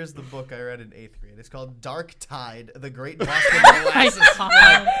 Here's the book I read in 8th grade. It's called Dark Tide, The Great Boston Molasses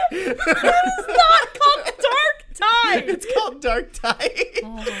Flood. It's not called Dark Tide. It's called Dark Tide.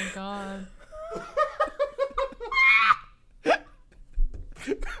 Oh my god.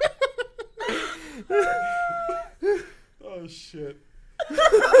 Oh, shit. You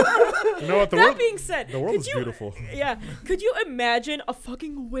know what? That being said, the world could is you, beautiful. Yeah, could you imagine a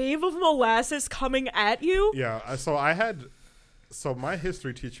fucking wave of molasses coming at you? Yeah, so my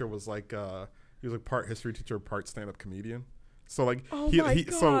history teacher was like, he was like part history teacher, part stand-up comedian. So like,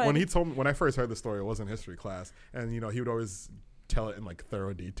 so when I first heard the story, it was in history class, and you know, he would always tell it in like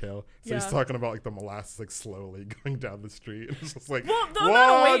thorough detail. So he's talking about like the molasses like slowly going down the street. And it's just like,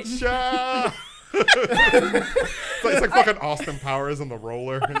 watch out! It's like fucking Austin Powers on the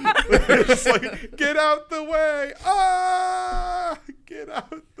roller. It's just like, get out the way! Ah! Get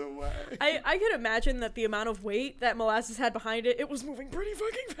out the way! I could imagine that the amount of weight that molasses had behind it, it was moving pretty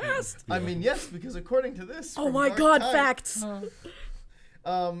fucking fast. I mean, yes, because according to this. Oh from my Dark god, Tide, facts!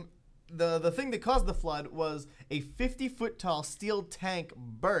 The thing that caused the flood was a 50-foot tall steel tank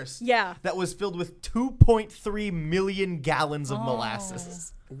burst. Yeah. That was filled with 2.3 million gallons of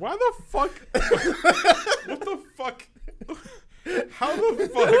molasses. Why the fuck? What the fuck? How the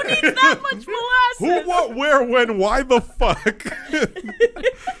fuck? Who needs that much molasses? Who, what, where, when, why the fuck?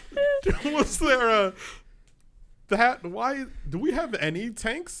 Was there why, do we have any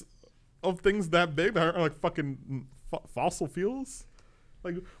tanks of things that big that aren't like fucking fossil fuels?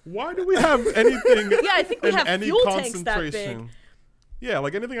 Like, why do we have anything Yeah, I think we in have any fuel tanks that concentration? big. Yeah,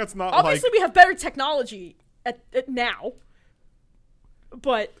 like anything that's not Obviously, like... we have better technology at now.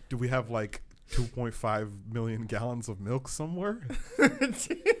 But Do we have like 2.5 million gallons of milk somewhere?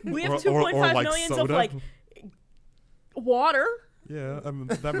 we have Or 2.5 like millions soda? of like water Yeah, I mean,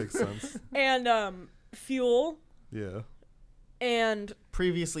 that makes sense. and fuel Yeah. and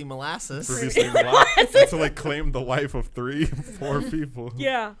Previously molasses. Previously until it claimed the life of 4 people.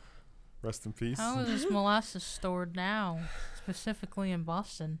 yeah. Rest in peace. How is this molasses stored now, specifically in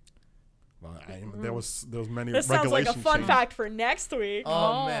Boston? Well, there was many This sounds like a regulation fun changes. fact for next week.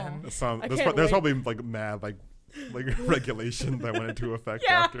 Oh, man. There's I can't there's wait. probably like mad like like regulation that went into effect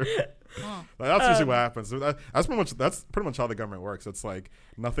Yeah. after. Oh. Like, that's usually what happens. That's pretty much how the government works. It's like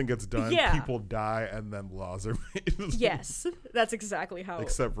nothing gets done, Yeah. people die, and then laws are made. Yes, that's exactly how.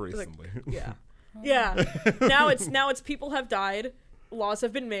 Except recently. Yeah. Yeah. Now it's people have died, laws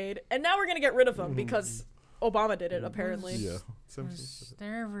have been made, and now we're gonna get rid of them because Obama did it apparently. Yeah. Was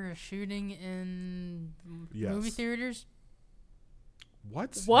there ever a shooting in Yes. movie theaters?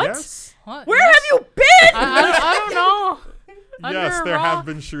 What? What? Yes. What? Where have you been? I don't know. Yes, Under a there rock? have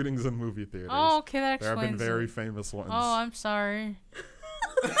been shootings in movie theaters. Oh, okay, that there explains have been very it. famous ones. Oh, I'm sorry.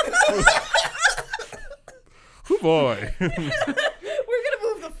 Oh boy. We're gonna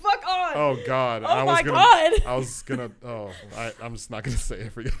move the fuck on. Oh God. Oh my God. I was gonna. I'm just not gonna say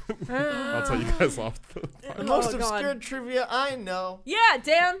it. Forget. I'll tell you guys off. The Oh, most God. obscure trivia I know Yeah,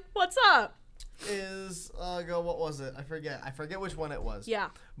 Dan, what's up? is what was it? I forget which one it was. Yeah.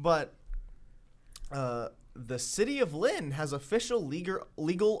 But the city of Lynn has official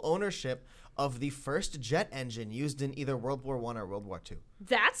legal ownership of the first jet engine used in either World War I or World War II.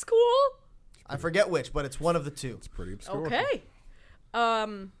 That's cool. I forget which, but it's one of the two. It's pretty obscure. Okay.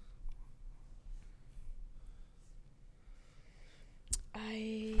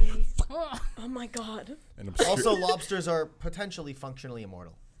 Oh my God. And obscure. Also, lobsters are potentially functionally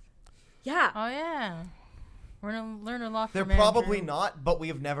immortal. Yeah. Oh yeah, we're gonna learn a lot They're from probably Andrew. not, but we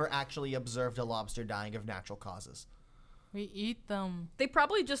have never actually observed a lobster dying of natural causes. We eat them. They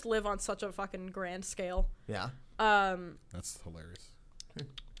probably just live on such a fucking grand scale. Yeah. That's hilarious.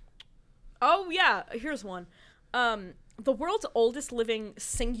 Oh yeah, here's one. The world's oldest living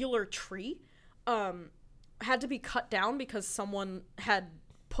singular tree had to be cut down because someone had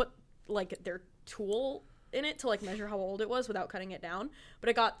put like their tool in it to like measure how old it was without cutting it down, but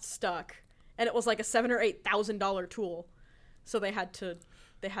it got stuck and it was like a $7,000 or $8,000 tool, so they had to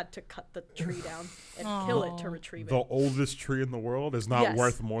cut the tree down and kill it to retrieve it. The oldest tree in the world is not Yes.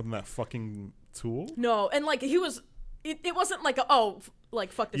 worth more than that fucking tool. No, and like he was, it wasn't like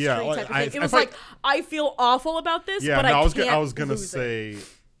like fuck this Yeah, tree like, type of thing. It was I- like I feel awful about this, Yeah, but no, I was can't I was gonna lose it. say.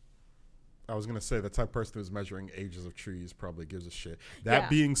 I was gonna say the type of person who's measuring ages of trees probably gives a shit. That Yeah.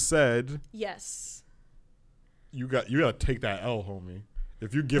 being said, Yes. you gotta take that L, homie.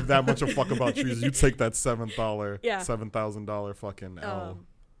 If you give that much a fuck about trees, you take that Yeah. $7,000 fucking L.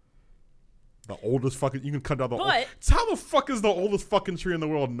 The oldest fucking you can cut down the. But- How the fuck is the oldest fucking tree in the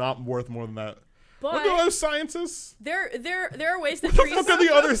world not worth more than that? What do But other scientists? there are ways that What the trees. fuck are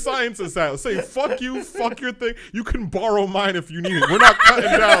the other scientists at? Say fuck you, fuck your thing. You can borrow mine if you need it. We're not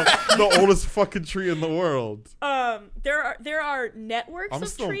cutting down the oldest fucking tree in the world. There are networks I'm of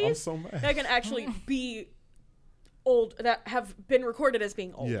so trees mad. that can actually be old, that have been recorded as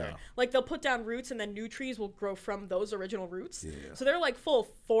being older. Yeah. Like they'll put down roots and then new trees will grow from those original roots. Yeah. So they're like full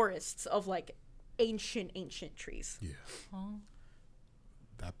forests of like ancient trees. Yeah. Oh.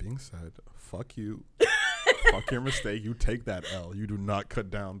 That being said, fuck you. Fuck your mistake. You take that L. You do not cut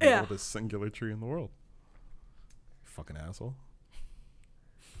down the Yeah. oldest singular tree in the world. You fucking asshole.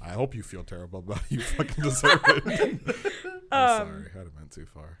 I hope you feel terrible about it. You fucking deserve it. I'm sorry. I'd have went too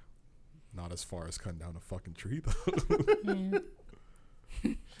far. Not as far as cutting down a fucking tree, though.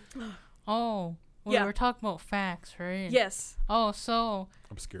 Yeah. Oh. Well, Yeah. we're talking about facts, right? Yes. Oh, so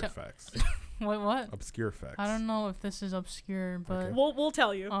Obscure T- facts. what? Obscure facts. I don't know if this is obscure, but Okay. We'll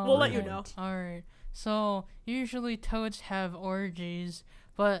tell you. Oh, We'll let you right. know. all right. So usually toads have orgies,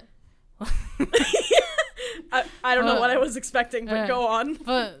 but I don't know what I was expecting, but yeah. go on.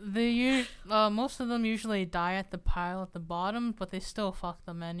 most of them usually die at the pile at the bottom, but they still fuck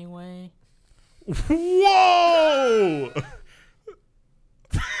them anyway. Whoa!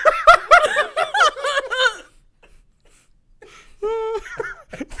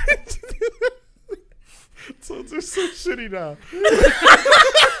 Toads are so shitty now.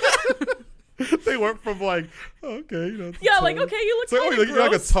 They went from like, oh, okay, you know. Yeah, like toad. okay, you look It's like, oh, kind of you're like a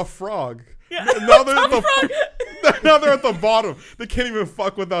gross. tough frog. Yeah. Now they're, now they're at the bottom. They can't even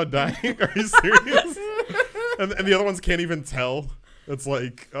fuck without dying. Are you serious? and the other ones can't even tell. It's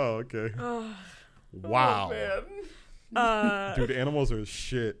like, oh, okay. Wow. Oh, Dude, animals are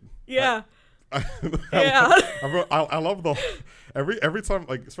shit. yeah. Yeah. I love the every time,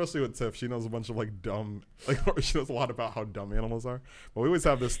 like, especially with Tiff, she knows a bunch of like dumb, like she knows a lot about how dumb animals are. But we always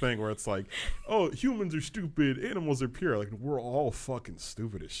have this thing where it's like, oh, humans are stupid, animals are pure. Like, we're all fucking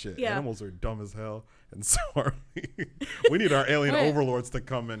stupid as shit. Yeah. Animals are dumb as hell, and so are we. We need our alien Wait. overlords to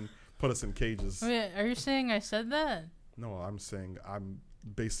come and put us in cages. Wait, are you saying I said that? No, I'm saying I'm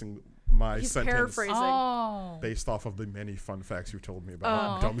basing my He's sentence paraphrasing. Oh. based off of the many fun facts you told me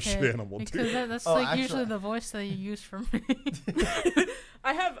about dumb shit animal because do. that's Oh, like actually- usually the voice that you use for me.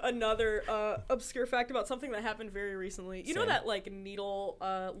 I have another obscure fact about something that happened very recently. You know Same. that like needle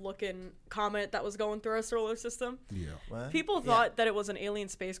looking comet that was going through our solar system? Yeah. What? People Yeah. thought that it was an alien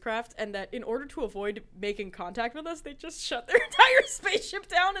spacecraft, and that in order to avoid making contact with us, they just shut their entire spaceship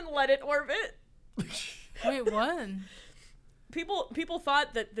down and let it orbit. Wait, what? People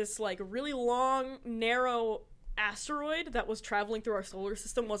thought that this like really long, narrow asteroid that was traveling through our solar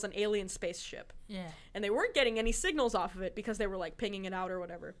system was an alien spaceship, Yeah. and they weren't getting any signals off of it because they were like pinging it out or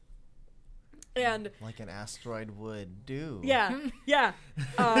whatever. And Like an asteroid would do. yeah,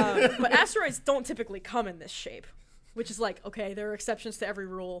 but asteroids don't typically come in this shape, which is like, okay, there are exceptions to every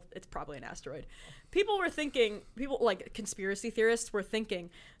rule. It's probably an asteroid. People like conspiracy theorists were thinking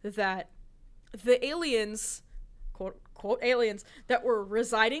that the aliens, quote aliens, that were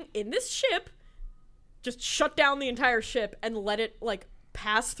residing in this ship just shut down the entire ship and let it like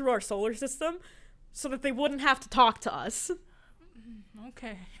pass through our solar system so that they wouldn't have to talk to us.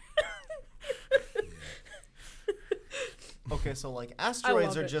 Okay. Okay, so like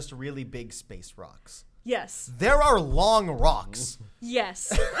asteroids are it. just really big space rocks. Yes. There are long rocks.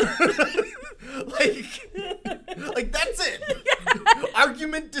 Yes. like that's it.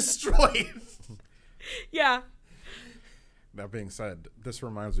 Argument destroyed. Yeah. That being said, this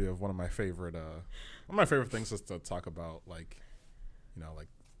reminds me of one of my favorite things is to talk about, like, you know, like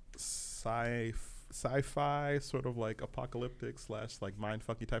sci-fi sort of like apocalyptic / like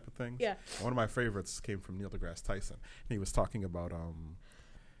mindfucky type of things. Yeah. One of my favorites came from Neil deGrasse Tyson. And he was talking about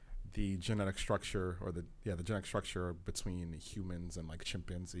the genetic structure the genetic structure between humans and like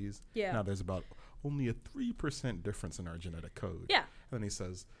chimpanzees. Yeah. Now there's about only a 3% difference in our genetic code. Yeah. And then he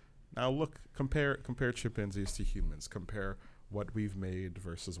says, now look, compare chimpanzees to humans. Compare what we've made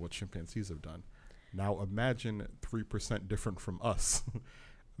versus what chimpanzees have done. Now imagine 3% different from us.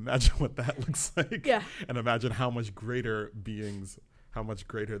 Imagine what that looks like. Yeah. And imagine how much greater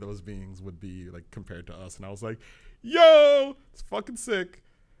those beings would be like compared to us. And I was like, yo, it's fucking sick.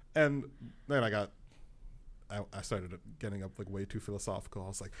 And then I started getting up like way too philosophical. I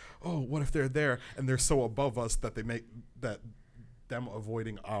was like, oh, what if they're there and they're so above us that they make that them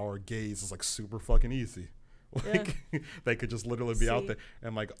avoiding our gaze is like super fucking easy. Like they could just literally be out there,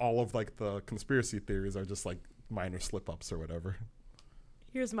 and like all of like the conspiracy theories are just like minor slip ups or whatever.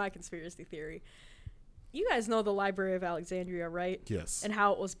 Here's my conspiracy theory. You guys know the Library of Alexandria, right? Yes. And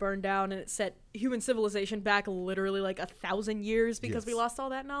how it was burned down and it set human civilization back literally like 1,000 years because we Yes. lost all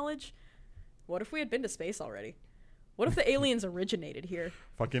that knowledge? What if we had been to space already? What if the aliens originated here?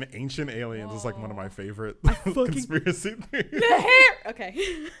 Fucking ancient aliens is like one of my favorite fucking- conspiracy theories. The hair!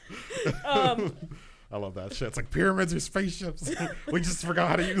 Okay. I love that shit. It's like pyramids or spaceships. We just forgot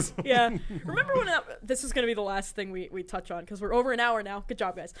how to use them. Yeah. Remember when this is going to be the last thing we touch on because we're over an hour now. Good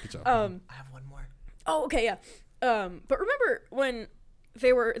job, guys. Good job. I have one more. Oh, okay, yeah. But remember when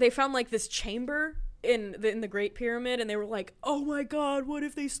they found like this chamber in the Great Pyramid, and they were like, "Oh my God, what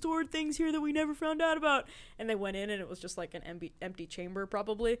if they stored things here that we never found out about?" And they went in, and it was just like an empty chamber,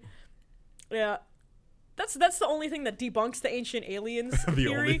 probably. Yeah, that's the only thing that debunks the ancient aliens the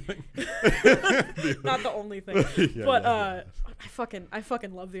theory. only thing. Not the only thing, Yeah, but yeah. I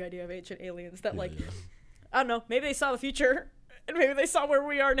fucking love the idea of ancient aliens. That Yeah, like, yeah. I don't know, maybe they saw the future. And maybe they saw where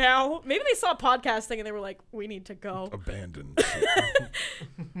we are now. Maybe they saw podcasting and they were like, we need to go. Abandoned.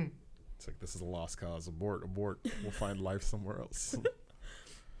 It's like, this is a lost cause. Abort. We'll find life somewhere else.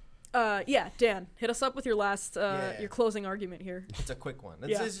 Yeah, Dan, hit us up with your last, Yeah. your closing argument here. It's a quick one.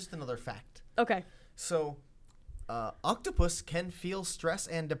 Yeah. It's just another fact. Okay. So, octopus can feel stress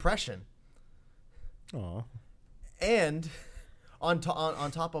and depression. Aw. And on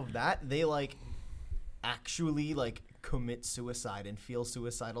top of that, they like actually like commit suicide and feel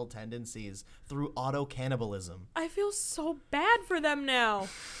suicidal tendencies through auto cannibalism. I feel so bad for them now.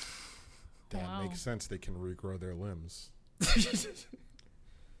 That Wow. makes sense. They can regrow their limbs.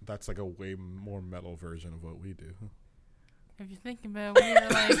 That's like a way more metal version of what we do. If you think about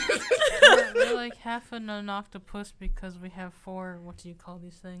it, we're like half an octopus because we have 4, what do you call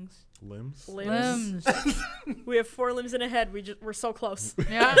these things? Limbs? Limbs. We have 4 limbs and a head. We're so close.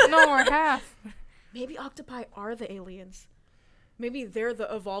 Yeah, no, we're half. Maybe octopi are the aliens. Maybe they're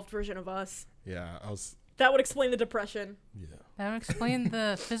the evolved version of us. Yeah, That would explain the depression. yeah. That would explain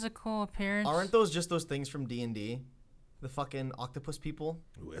the physical appearance. Aren't those just those things from D&D? The fucking octopus people?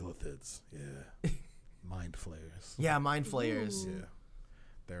 Ooh, illithids. Yeah. Mind flayers. Yeah, mind flayers. Ooh.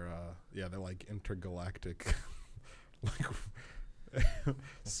 Yeah. They're like intergalactic. Like,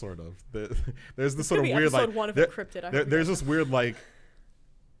 sort of. There's this It's sort gonna of be weird episode like 1 of there- Encrypted. I there's hope you this weird like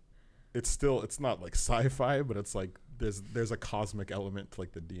it's not like sci-fi, but it's like there's a cosmic element to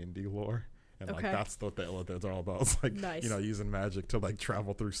like the D&D lore. And like that's what the Illithids are all about. It's like Nice. Using magic to like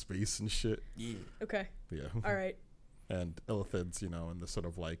travel through space and shit. Yeah. Okay. Yeah. All right. And Illithids, and the sort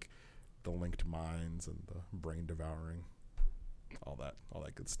of like the linked minds and the brain devouring, all that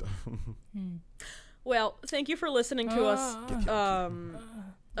good stuff. Well, thank you for listening to us.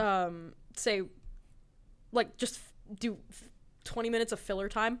 Say, like, just do 20 minutes of filler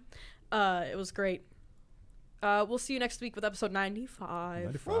time. It was great. We'll see you next week with episode 95.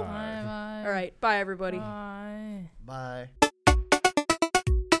 95. Bye. All right. Bye, everybody. Bye. Bye.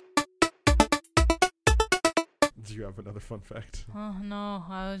 Do you have another fun fact? Oh no,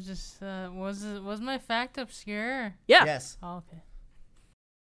 I was just was my fact obscure? Yeah. Yes. Oh, okay.